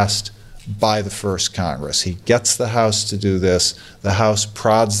passed by the first Congress. He gets the House to do this, the House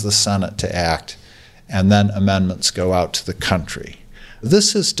prods the Senate to act, and then amendments go out to the country.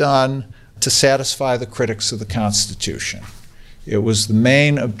 This is done to satisfy the critics of the Constitution. It was the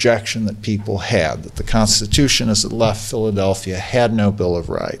main objection that people had, that the Constitution as it left Philadelphia had no Bill of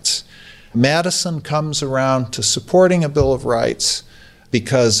Rights. Madison comes around to supporting a Bill of Rights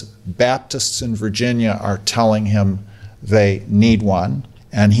because Baptists in Virginia are telling him they need one,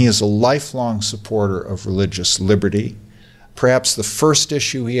 and he is a lifelong supporter of religious liberty. Perhaps the first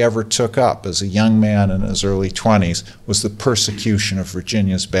issue he ever took up as a young man in his early 20s was the persecution of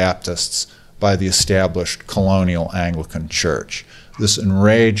Virginia's Baptists by the established colonial Anglican Church. This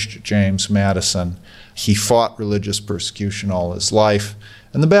enraged James Madison. He fought religious persecution all his life,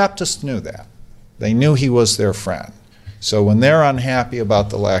 and the Baptists knew that. They knew he was their friend. So when they're unhappy about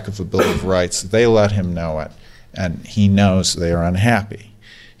the lack of a Bill of Rights, they let him know it, and he knows they are unhappy.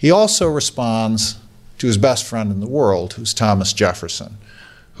 He also responds to his best friend in the world, who's Thomas Jefferson,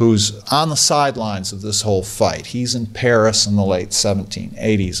 who's on the sidelines of this whole fight. He's in Paris in the late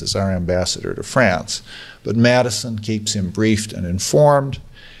 1780s as our ambassador to France. But Madison keeps him briefed and informed.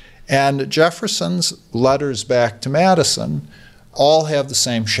 And Jefferson's letters back to Madison all have the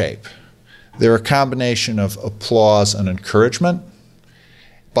same shape. They're a combination of applause and encouragement,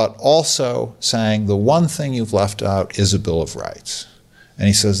 but also saying the one thing you've left out is a Bill of Rights. And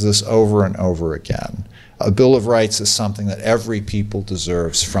he says this over and over again. A Bill of Rights is something that every people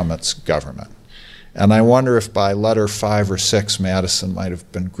deserves from its government. And I wonder if by letter 5 or 6, Madison might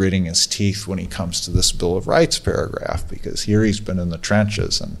have been gritting his teeth when he comes to this Bill of Rights paragraph, because here he's been in the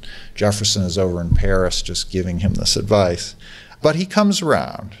trenches and Jefferson is over in Paris just giving him this advice. But he comes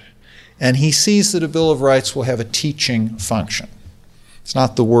around and he sees that a Bill of Rights will have a teaching function. It's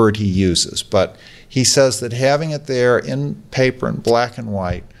not the word he uses, but he says that having it there in paper in black and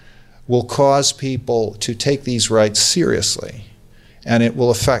white will cause people to take these rights seriously, and it will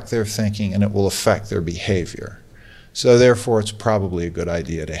affect their thinking and it will affect their behavior. So therefore, it's probably a good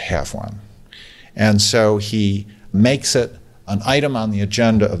idea to have one. And so he makes it an item on the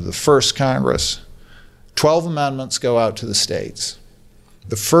agenda of the first Congress. 12 amendments go out to the states.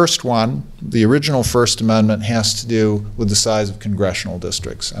 The first one, the original First Amendment, has to do with the size of congressional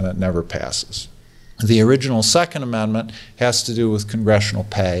districts, and it never passes. The original Second Amendment has to do with congressional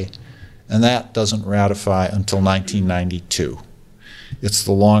pay, and that doesn't ratify until 1992. It's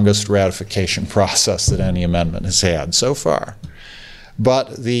the longest ratification process that any amendment has had so far.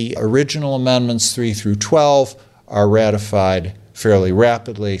 But the original amendments 3 through 12 are ratified fairly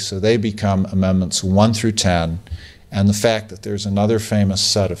rapidly, so they become amendments 1 through 10, and the fact that there's another famous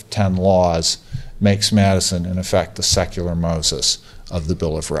set of 10 laws makes Madison, in effect, the secular Moses of the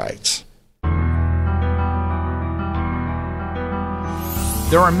Bill of Rights.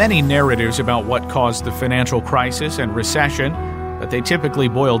 There are many narratives about what caused the financial crisis and recession, but they typically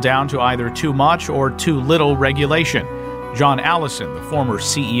boil down to either too much or too little regulation. John Allison, the former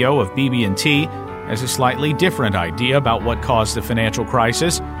CEO of BB&T, has a slightly different idea about what caused the financial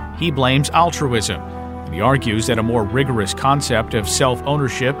crisis. He blames altruism. He argues that a more rigorous concept of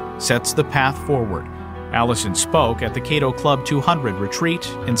self-ownership sets the path forward. Allison spoke at the Cato Club 200 retreat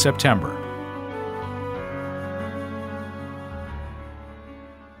in September.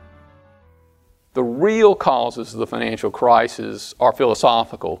 The real causes of the financial crisis are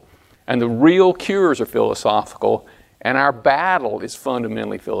philosophical, and the real cures are philosophical, and our battle is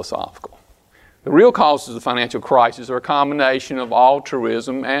fundamentally philosophical. The real causes of the financial crisis are a combination of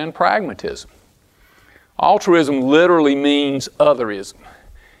altruism and pragmatism. Altruism literally means otherism.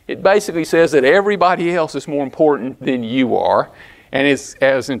 It basically says that everybody else is more important than you are, and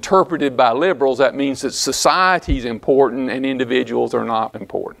as interpreted by liberals, that means that society is important and individuals are not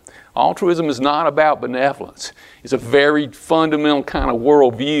important. Altruism is not about benevolence. It's a very fundamental kind of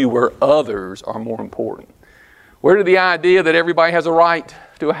worldview where others are more important. Where did the idea that everybody has a right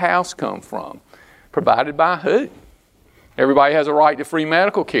to a house come from? Provided by who? Everybody has a right to free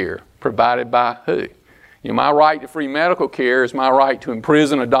medical care. Provided by who? My right to free medical care is my right to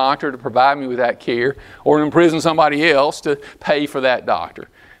imprison a doctor to provide me with that care, or to imprison somebody else to pay for that doctor.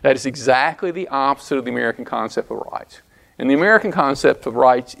 That is exactly the opposite of the American concept of rights. In the American concept of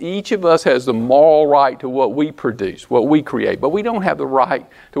rights, each of us has the moral right to what we produce, what we create, but we don't have the right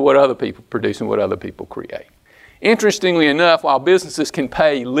to what other people produce and what other people create. Interestingly enough, while businesses can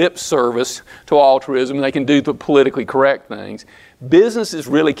pay lip service to altruism, they can do the politically correct things, businesses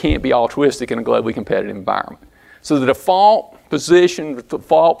really can't be altruistic in a globally competitive environment. So the default position, the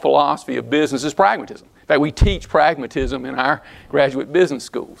default philosophy of business is pragmatism. In fact, we teach pragmatism in our graduate business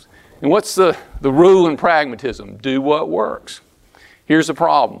schools. And what's the rule in pragmatism? Do what works. Here's the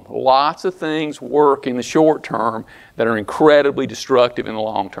problem. Lots of things work in the short term that are incredibly destructive in the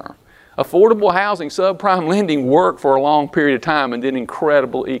long term. Affordable housing, subprime lending worked for a long period of time and did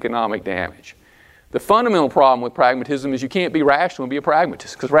incredible economic damage. The fundamental problem with pragmatism is you can't be rational and be a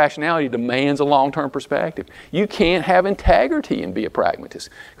pragmatist, because rationality demands a long-term perspective. You can't have integrity and be a pragmatist,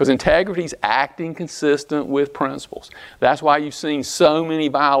 because integrity is acting consistent with principles. That's why you've seen so many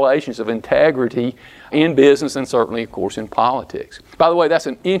violations of integrity in business and certainly, of course, in politics. By the way, that's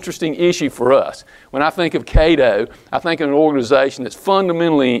an interesting issue for us. When I think of Cato, I think of an organization that's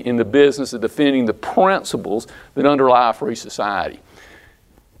fundamentally in the business of defending the principles that underlie a free society.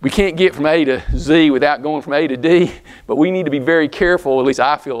 We can't get from A to Z without going from A to D, but we need to be very careful, at least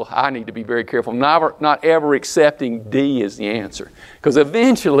I feel I need to be very careful, not ever accepting D as the answer. Because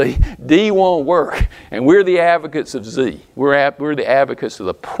eventually, D won't work, and we're the advocates of Z. We're the advocates of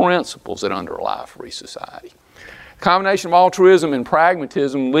the principles that underlie a free society. The combination of altruism and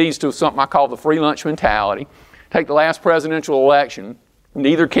pragmatism leads to something I call the free lunch mentality. Take the last presidential election.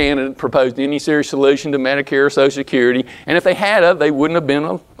 Neither candidate proposed any serious solution to Medicare or Social Security, and if they had, they wouldn't have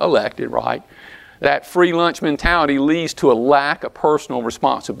been elected, right? That free lunch mentality leads to a lack of personal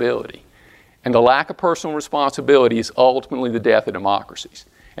responsibility. And the lack of personal responsibility is ultimately the death of democracies.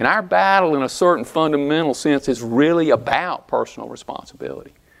 And our battle, in a certain fundamental sense, is really about personal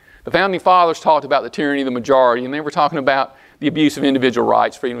responsibility. The Founding Fathers talked about the tyranny of the majority, and they were talking about the abuse of individual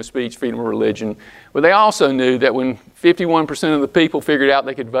rights, freedom of speech, freedom of religion. But they also knew that when 51% of the people figured out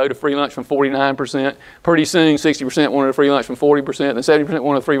they could vote a free lunch from 49%, pretty soon 60% wanted a free lunch from 40%, then 70%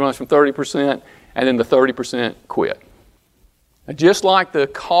 wanted a free lunch from 30%, and then the 30% quit. Now, just like the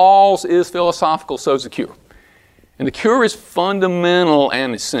cause is philosophical, so is the cure. And the cure is fundamental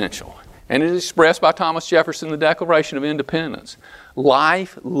and essential. And it is expressed by Thomas Jefferson in the Declaration of Independence.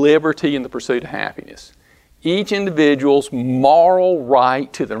 Life, liberty, and the pursuit of happiness. Each individual's moral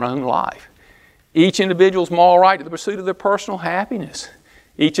right to their own life. Each individual's moral right to the pursuit of their personal happiness.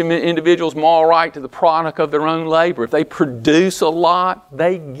 Each individual's moral right to the product of their own labor. If they produce a lot,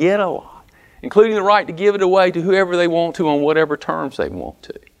 they get a lot, including the right to give it away to whoever they want to on whatever terms they want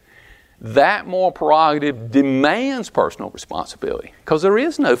to. That moral prerogative demands personal responsibility because there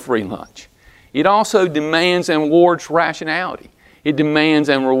is no free lunch. It also demands and rewards rationality. It demands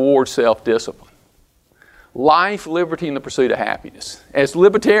and rewards self-discipline. Life, liberty, and the pursuit of happiness. As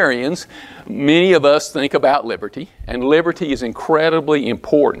libertarians, many of us think about liberty, and liberty is incredibly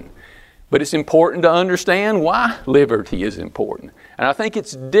important. But it's important to understand why liberty is important. And I think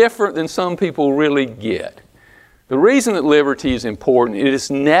it's different than some people really get. The reason that liberty is important, it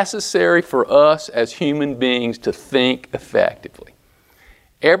is necessary for us as human beings to think effectively.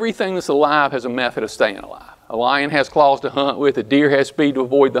 Everything that's alive has a method of staying alive. A lion has claws to hunt with, a deer has speed to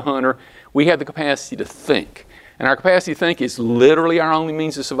avoid the hunter. We have the capacity to think. And our capacity to think is literally our only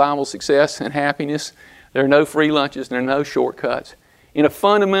means of survival, success, and happiness. There are no free lunches, there are no shortcuts. In a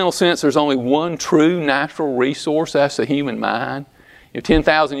fundamental sense, there's only one true natural resource, that's the human mind.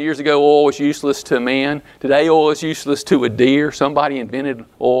 10,000 years ago, oil was useless to man. Today, oil is useless to a deer. Somebody invented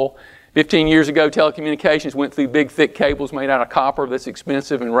oil. 15 years ago, telecommunications went through big, thick cables made out of copper that's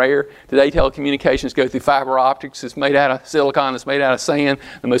expensive and rare. Today, telecommunications go through fiber optics that's made out of silicon, that's made out of sand,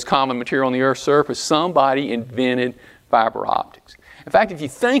 the most common material on the Earth's surface. Somebody invented fiber optics. In fact, if you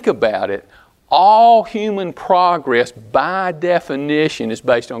think about it, all human progress, by definition, is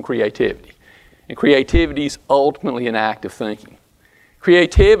based on creativity. And creativity is ultimately an act of thinking.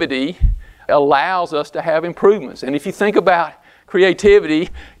 Creativity allows us to have improvements. And if you think about creativity,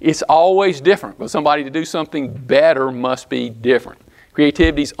 it's always different. But somebody to do something better must be different.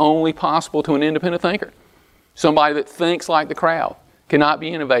 Creativity is only possible to an independent thinker. Somebody that thinks like the crowd cannot be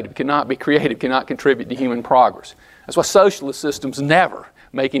innovative, cannot be creative, cannot contribute to human progress. That's why socialist systems never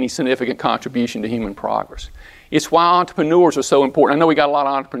make any significant contribution to human progress. It's why entrepreneurs are so important. I know we got a lot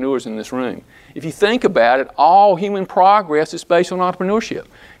of entrepreneurs in this room. If you think about it, all human progress is based on entrepreneurship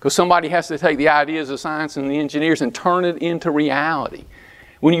because somebody has to take the ideas of science and the engineers and turn it into reality.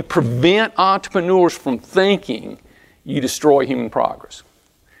 When you prevent entrepreneurs from thinking, you destroy human progress.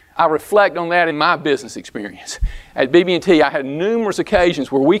 I reflect on that in my business experience. At BB&T, I had numerous occasions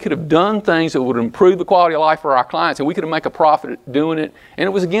where we could have done things that would improve the quality of life for our clients and we could have made a profit doing it, and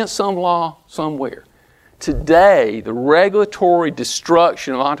it was against some law somewhere. Today, the regulatory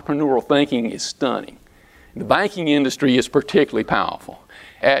destruction of entrepreneurial thinking is stunning. The banking industry is particularly powerful.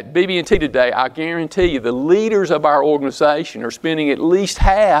 At BB&T today, I guarantee you the leaders of our organization are spending at least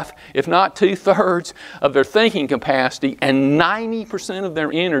half, if not 2/3, of their thinking capacity and 90% of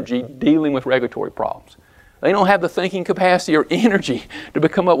their energy dealing with regulatory problems. They don't have the thinking capacity or energy to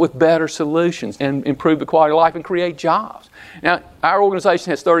come up with better solutions and improve the quality of life and create jobs. Now, our organization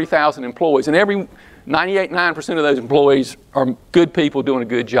has 30,000 employees, and 98.9% of those employees are good people doing a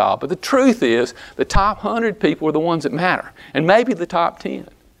good job. But the truth is, the top 100 people are the ones that matter, and maybe the top 10.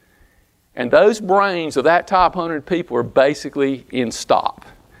 And those brains of that top 100 people are basically in stop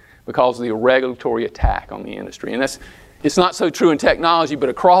because of the regulatory attack on the industry. And it's not so true in technology, but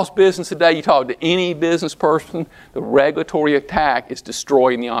across business today, you talk to any business person, the regulatory attack is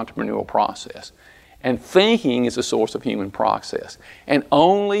destroying the entrepreneurial process. And thinking is a source of human process. And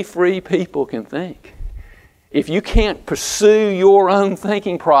only free people can think. If you can't pursue your own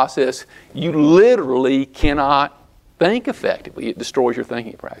thinking process, you literally cannot think effectively, it destroys your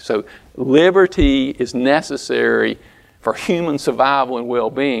thinking practice. So liberty is necessary for human survival and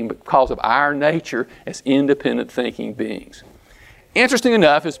well-being because of our nature as independent thinking beings. Interesting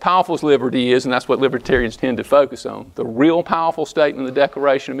enough, as powerful as liberty is, and that's what libertarians tend to focus on, the real powerful statement in the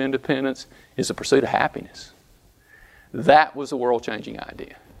Declaration of Independence is the pursuit of happiness. That was a world-changing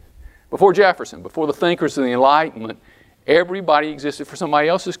idea. Before Jefferson, before the thinkers of the Enlightenment, everybody existed for somebody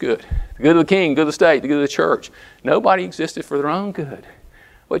else's good. The good of the king, the good of the state, the good of the church. Nobody existed for their own good.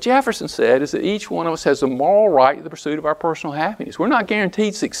 What Jefferson said is that each one of us has the moral right to the pursuit of our personal happiness. We're not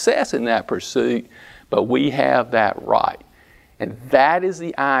guaranteed success in that pursuit, but we have that right. And that is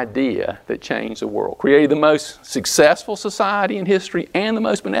the idea that changed the world, created the most successful society in history and the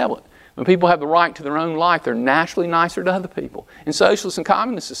most benevolent. When people have the right to their own life, they're naturally nicer to other people. In socialist and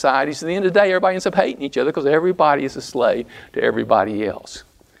communist societies, at the end of the day, everybody ends up hating each other because everybody is a slave to everybody else.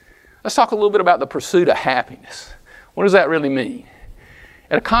 Let's talk a little bit about the pursuit of happiness. What does that really mean?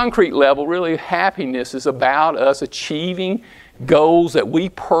 At a concrete level, really, happiness is about us achieving goals that we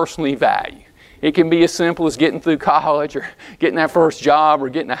personally value. It can be as simple as getting through college or getting that first job or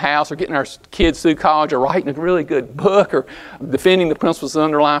getting a house or getting our kids through college or writing a really good book or defending the principles that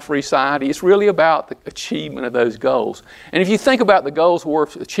underlie free society. It's really about the achievement of those goals. And if you think about the goals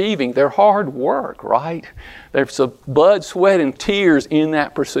worth achieving, they're hard work, right? There's blood, sweat, and tears in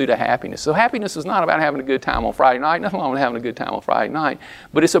that pursuit of happiness. So happiness is not about having a good time on Friday night. Nothing wrong with having a good time on Friday night.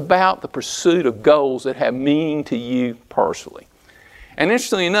 But it's about the pursuit of goals that have meaning to you personally. And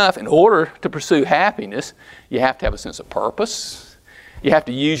interestingly enough, in order to pursue happiness, you have to have a sense of purpose. You have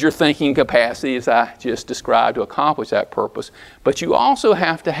to use your thinking capacity, as I just described, to accomplish that purpose. But you also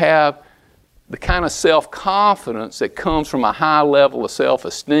have to have the kind of self-confidence that comes from a high level of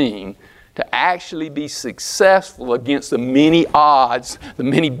self-esteem to actually be successful against the many odds, the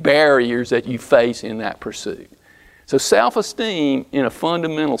many barriers that you face in that pursuit. So self-esteem, in a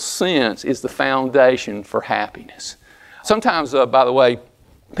fundamental sense, is the foundation for happiness. Sometimes, by the way,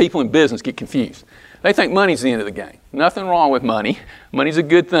 people in business get confused. They think money's the end of the game. Nothing wrong with money. Money's a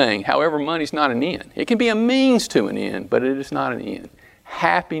good thing. However, money's not an end. It can be a means to an end, but it is not an end.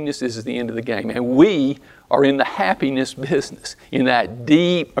 Happiness is the end of the game. And we are in the happiness business, in that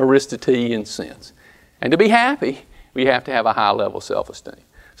deep Aristotelian sense. And to be happy, we have to have a high level of self-esteem.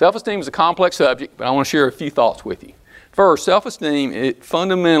 Self-esteem is a complex subject, but I want to share a few thoughts with you. First, self-esteem, it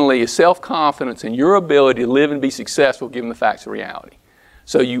fundamentally is self-confidence in your ability to live and be successful given the facts of reality.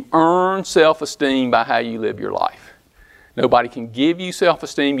 So you earn self-esteem by how you live your life. Nobody can give you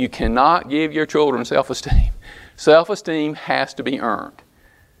self-esteem. You cannot give your children self-esteem. Self-esteem has to be earned.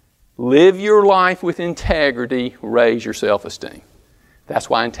 Live your life with integrity, raise your self-esteem. That's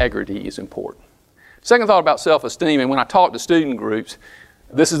why integrity is important. Second thought about self-esteem, and when I talk to student groups,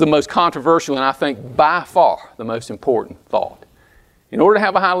 this is the most controversial and I think by far the most important thought. In order to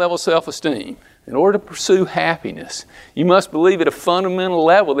have a high level of self-esteem, in order to pursue happiness, you must believe at a fundamental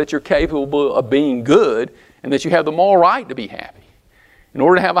level that you're capable of being good and that you have the moral right to be happy. In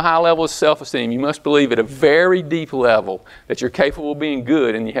order to have a high level of self-esteem, you must believe at a very deep level that you're capable of being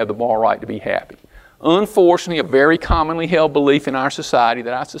good and you have the moral right to be happy. Unfortunately, a very commonly held belief in our society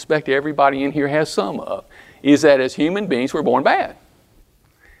that I suspect everybody in here has some of is that as human beings we're born bad.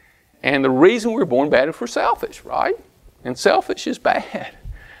 And the reason we're born bad is we're selfish, right? And selfish is bad.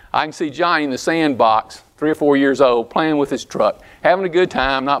 I can see Johnny in the sandbox, 3 or 4 years old, playing with his truck, having a good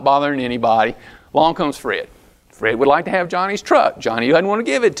time, not bothering anybody. Along comes Fred. Fred would like to have Johnny's truck. Johnny doesn't want to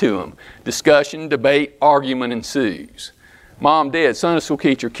give it to him. Discussion, debate, argument ensues. Mom, Dad, Sunday school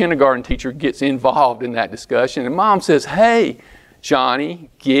teacher, kindergarten teacher gets involved in that discussion. And Mom says, hey,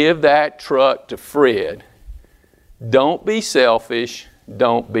 Johnny, give that truck to Fred. Don't be selfish.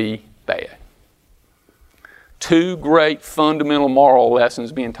 Don't be bad. 2 great fundamental moral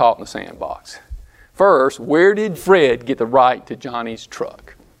lessons being taught in the sandbox. First, where did Fred get the right to Johnny's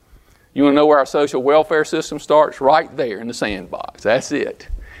truck? You want to know where our social welfare system starts? Right there in the sandbox. That's it.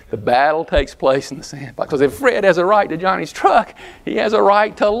 The battle takes place in the sandbox. Because if Fred has a right to Johnny's truck, he has a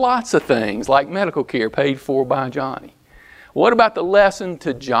right to lots of things, like medical care paid for by Johnny. What about the lesson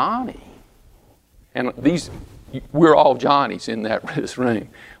to Johnny? And we're all Johnnies in this room.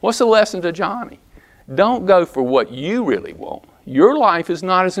 What's the lesson to Johnny? Don't go for what you really want. Your life is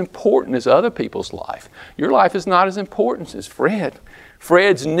not as important as other people's life. Your life is not as important as Fred.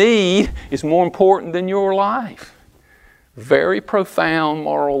 Fred's need is more important than your life. Very profound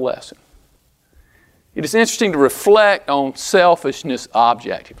moral lesson. It is interesting to reflect on selfishness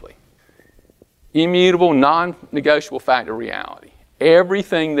objectively. Immutable, non-negotiable fact of reality.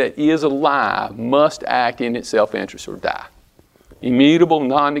 Everything that is alive must act in its self-interest or die. Immutable,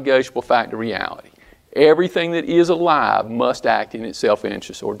 non-negotiable fact of reality. Everything that is alive must act in its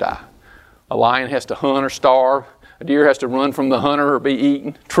self-interest or die. A lion has to hunt or starve. A deer has to run from the hunter or be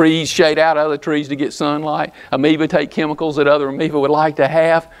eaten. Trees shade out other trees to get sunlight. Amoeba take chemicals that other amoeba would like to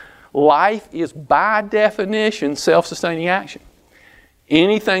have. Life is by definition self-sustaining action.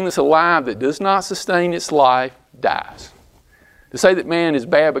 Anything that's alive that does not sustain its life dies. To say that man is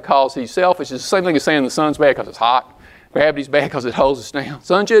bad because he's selfish is the same thing as saying the sun's bad because it's hot. Gravity's bad because it holds us down.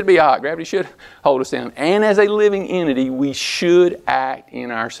 Sun should be hot. Gravity should hold us down. And as a living entity, we should act in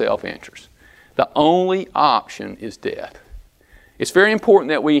our self-interest. The only option is death. It's very important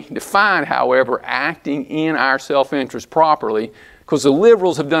that we define, however, acting in our self-interest properly, because the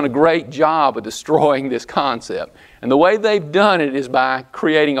liberals have done a great job of destroying this concept. And the way they've done it is by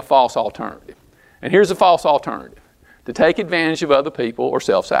creating a false alternative. And here's a false alternative: to take advantage of other people or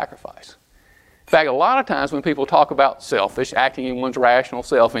self-sacrifice. In fact, a lot of times when people talk about selfish, acting in one's rational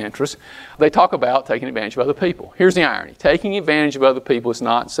self-interest, they talk about taking advantage of other people. Here's the irony. Taking advantage of other people is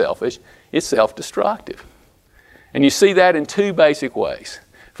not selfish, it's self-destructive. And you see that in two basic ways.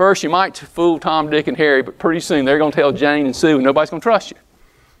 First, you might fool Tom, Dick, and Harry, but pretty soon they're going to tell Jane and Sue and nobody's going to trust you.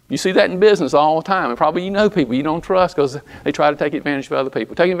 You see that in business all the time. And probably you know people you don't trust because they try to take advantage of other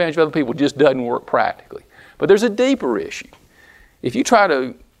people. Taking advantage of other people just doesn't work practically. But there's a deeper issue. If you try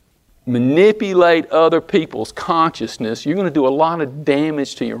to manipulate other people's consciousness, you're going to do a lot of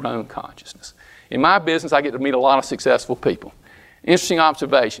damage to your own consciousness. In my business, I get to meet a lot of successful people. Interesting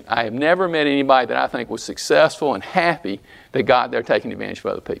observation. I have never met anybody that I think was successful and happy that got there taking advantage of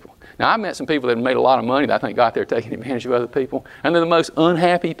other people. Now, I've met some people that have made a lot of money that I think got there taking advantage of other people, and they're the most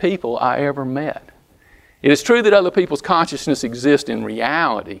unhappy people I ever met. It is true that other people's consciousness exists in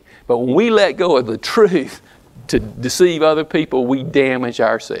reality, but when we let go of the truth to deceive other people, we damage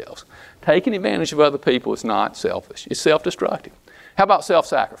ourselves. Taking advantage of other people is not selfish. It's self-destructive. How about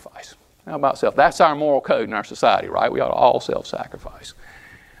self-sacrifice? That's our moral code in our society, right? We ought to all self-sacrifice.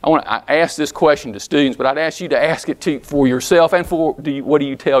 I ask this question to students, but I'd ask you to ask it for yourself and what do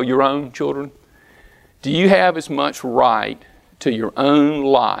you tell your own children? Do you have as much right to your own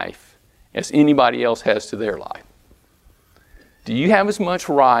life as anybody else has to their life? Do you have as much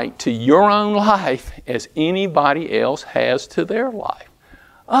right to your own life as anybody else has to their life?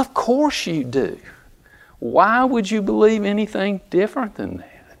 Of course you do. Why would you believe anything different than that?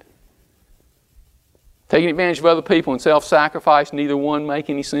 Taking advantage of other people and self-sacrifice, neither one make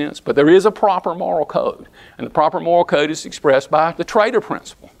any sense, but there is a proper moral code, and the proper moral code is expressed by the trader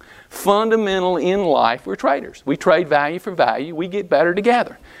principle. Fundamental in life, we're traders. We trade value for value. We get better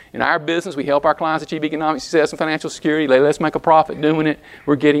together. In our business, we help our clients achieve economic success and financial security. Let's make a profit doing it.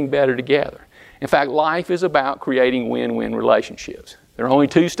 We're getting better together. In fact, life is about creating win-win relationships. There are only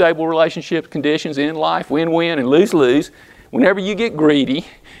two stable relationship conditions in life: win-win and lose-lose. Whenever you get greedy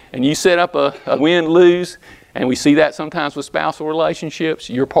and you set up a win-lose, and we see that sometimes with spousal relationships,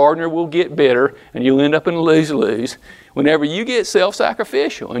 your partner will get bitter and you'll end up in a lose-lose. Whenever you get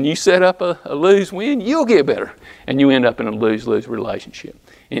self-sacrificial and you set up a lose-win, you'll get bitter and you end up in a lose-lose relationship.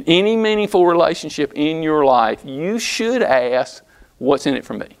 In any meaningful relationship in your life, you should ask, what's in it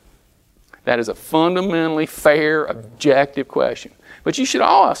for me? That is a fundamentally fair, objective question. But you should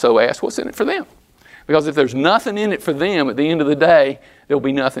also ask, what's in it for them? Because if there's nothing in it for them, at the end of the day, there'll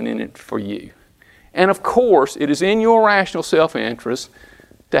be nothing in it for you. And of course, it is in your rational self-interest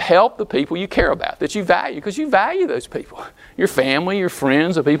to help the people you care about, that you value, because you value those people. Your family, your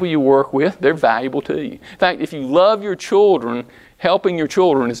friends, the people you work with, they're valuable to you. In fact, if you love your children, helping your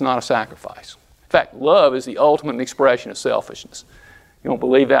children is not a sacrifice. In fact, love is the ultimate expression of selfishness. You don't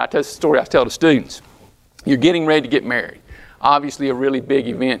believe that? I tell the story I tell to students. You're getting ready to get married. Obviously a really big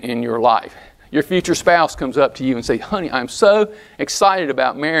event in your life. Your future spouse comes up to you and says, honey, I'm so excited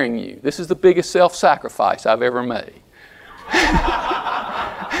about marrying you. This is the biggest self-sacrifice I've ever made.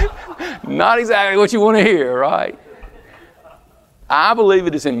 Not exactly what you want to hear, right? I believe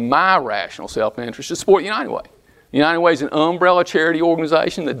it is in my rational self-interest to support United Way. United Way is an umbrella charity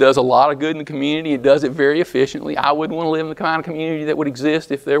organization that does a lot of good in the community. It does it very efficiently. I wouldn't want to live in the kind of community that would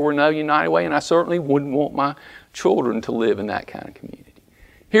exist if there were no United Way, and I certainly wouldn't want my children to live in that kind of community.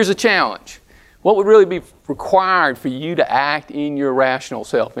 Here's a challenge. What would really be required for you to act in your rational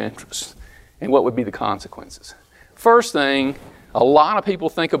self-interest? And what would be the consequences? First thing, a lot of people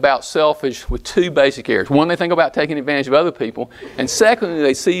think about selfish with two basic areas. One, they think about taking advantage of other people. And secondly,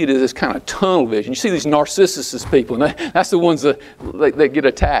 they see it as this kind of tunnel vision. You see these narcissist people, and that's the ones that get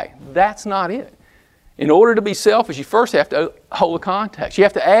attacked. That's not it. In order to be selfish, you first have to hold the context. You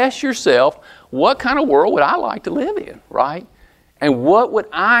have to ask yourself, what kind of world would I like to live in, right? And what would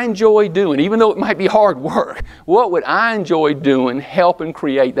I enjoy doing, even though it might be hard work, what would I enjoy doing helping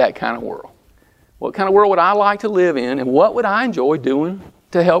create that kind of world? What kind of world would I like to live in, and what would I enjoy doing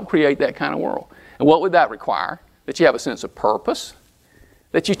to help create that kind of world? And what would that require? That you have a sense of purpose,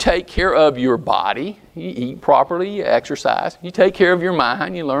 that you take care of your body, you eat properly, you exercise, you take care of your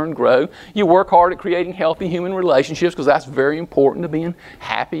mind, you learn, grow, you work hard at creating healthy human relationships, because that's very important to being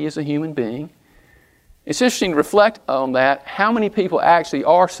happy as a human being. It's interesting to reflect on that, how many people actually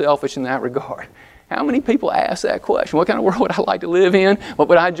are selfish in that regard. How many people ask that question? What kind of world would I like to live in? What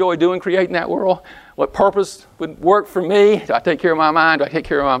would I enjoy doing, creating that world? What purpose would work for me? Do I take care of my mind? Do I take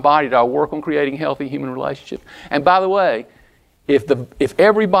care of my body? Do I work on creating healthy human relationships? And by the way, if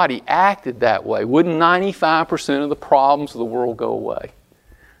everybody acted that way, wouldn't 95% of the problems of the world go away?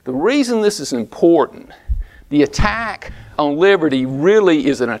 The reason this is important, the attack on liberty really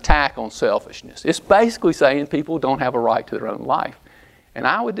is an attack on selfishness. It's basically saying people don't have a right to their own life. And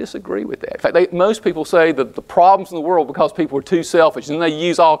I would disagree with that. In fact, most people say that the problems in the world because people are too selfish, and they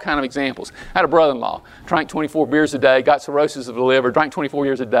use all kind of examples. I had a brother-in-law, drank 24 beers a day, got cirrhosis of the liver, drank 24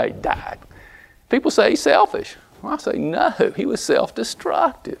 beers a day, died. People say he's selfish. Well, I say no, he was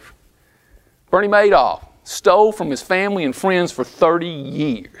self-destructive. Bernie Madoff stole from his family and friends for 30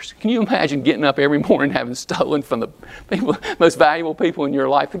 years. Can you imagine getting up every morning having stolen from the most valuable people in your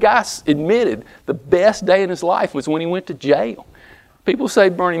life? The guy admitted the best day in his life was when he went to jail. People say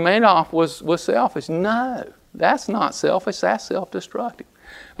Bernie Madoff was selfish. No, that's not selfish. That's self-destructive.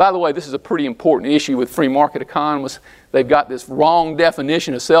 By the way, this is a pretty important issue with free market economists. They've got this wrong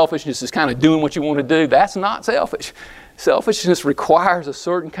definition of selfishness as kind of doing what you want to do. That's not selfish. Selfishness requires a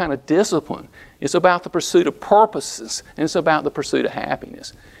certain kind of discipline. It's about the pursuit of purposes, and it's about the pursuit of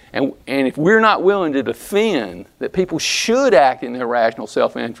happiness. And if we're not willing to defend that people should act in their rational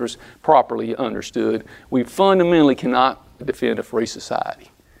self-interest properly understood, we fundamentally cannot defend a free society.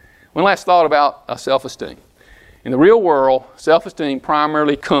 One last thought about self-esteem. In the real world, self-esteem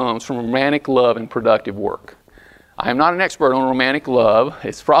primarily comes from romantic love and productive work. I am not an expert on romantic love.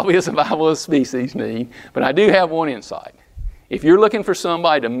 It's probably a survival of the species need, but I do have one insight. If you're looking for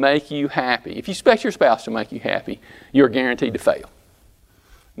somebody to make you happy, if you expect your spouse to make you happy, you're guaranteed to fail.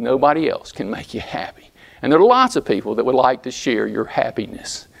 Nobody else can make you happy. And there are lots of people that would like to share your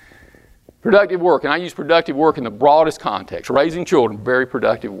happiness. Productive work, and I use productive work in the broadest context. Raising children, very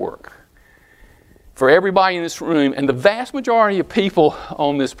productive work. For everybody in this room, and the vast majority of people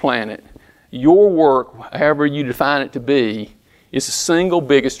on this planet, your work, however you define it to be, is the single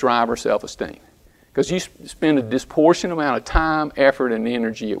biggest driver of self-esteem. Because you spend a disproportionate amount of time, effort, and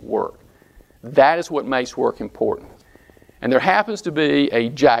energy at work. That is what makes work important. And there happens to be a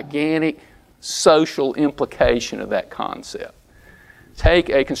gigantic social implication of that concept. Take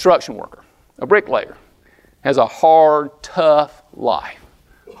a construction worker, a bricklayer, has a hard, tough life.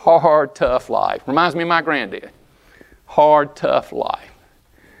 Hard, tough life. Reminds me of my granddad. Hard, tough life.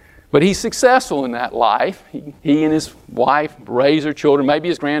 But he's successful in that life. He and his wife raise their children. Maybe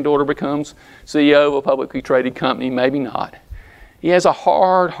his granddaughter becomes CEO of a publicly traded company, maybe not. He has a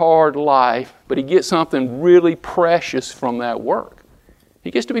hard, hard life, but he gets something really precious from that work. He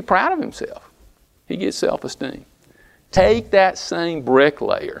gets to be proud of himself. He gets self-esteem. Take that same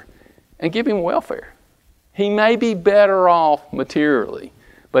bricklayer and give him welfare. He may be better off materially,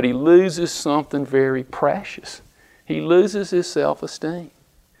 but he loses something very precious. He loses his self-esteem.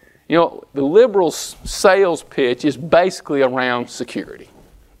 You know, the liberals' sales pitch is basically around security.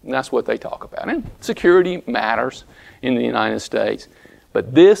 And that's what they talk about. And security matters in the United States.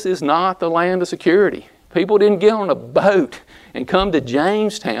 But this is not the land of security. People didn't get on a boat and come to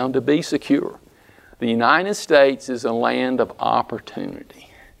Jamestown to be secure. The United States is a land of opportunity.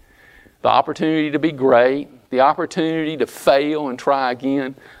 The opportunity to be great, the opportunity to fail and try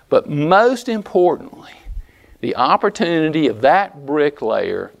again, but most importantly, the opportunity of that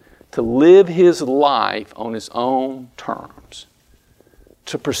bricklayer to live his life on his own terms,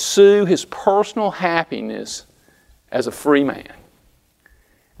 to pursue his personal happiness as a free man.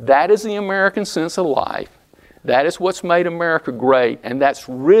 That is the American sense of life. That is what's made America great, and that's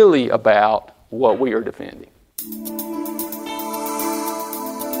really about what we are defending.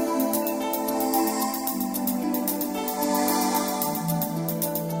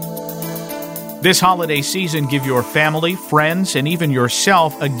 This holiday season, give your family, friends, and even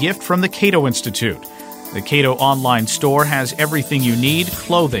yourself a gift from the Cato Institute. The Cato online store has everything you need: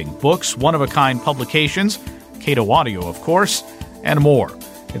 clothing, books, one-of-a-kind publications, Cato audio, of course, and more.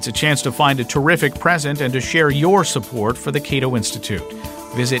 It's a chance to find a terrific present and to share your support for the Cato Institute.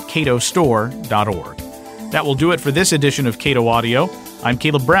 Visit catostore.org. That will do it for this edition of Cato Audio. I'm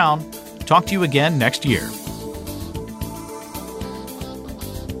Caleb Brown. Talk to you again next year.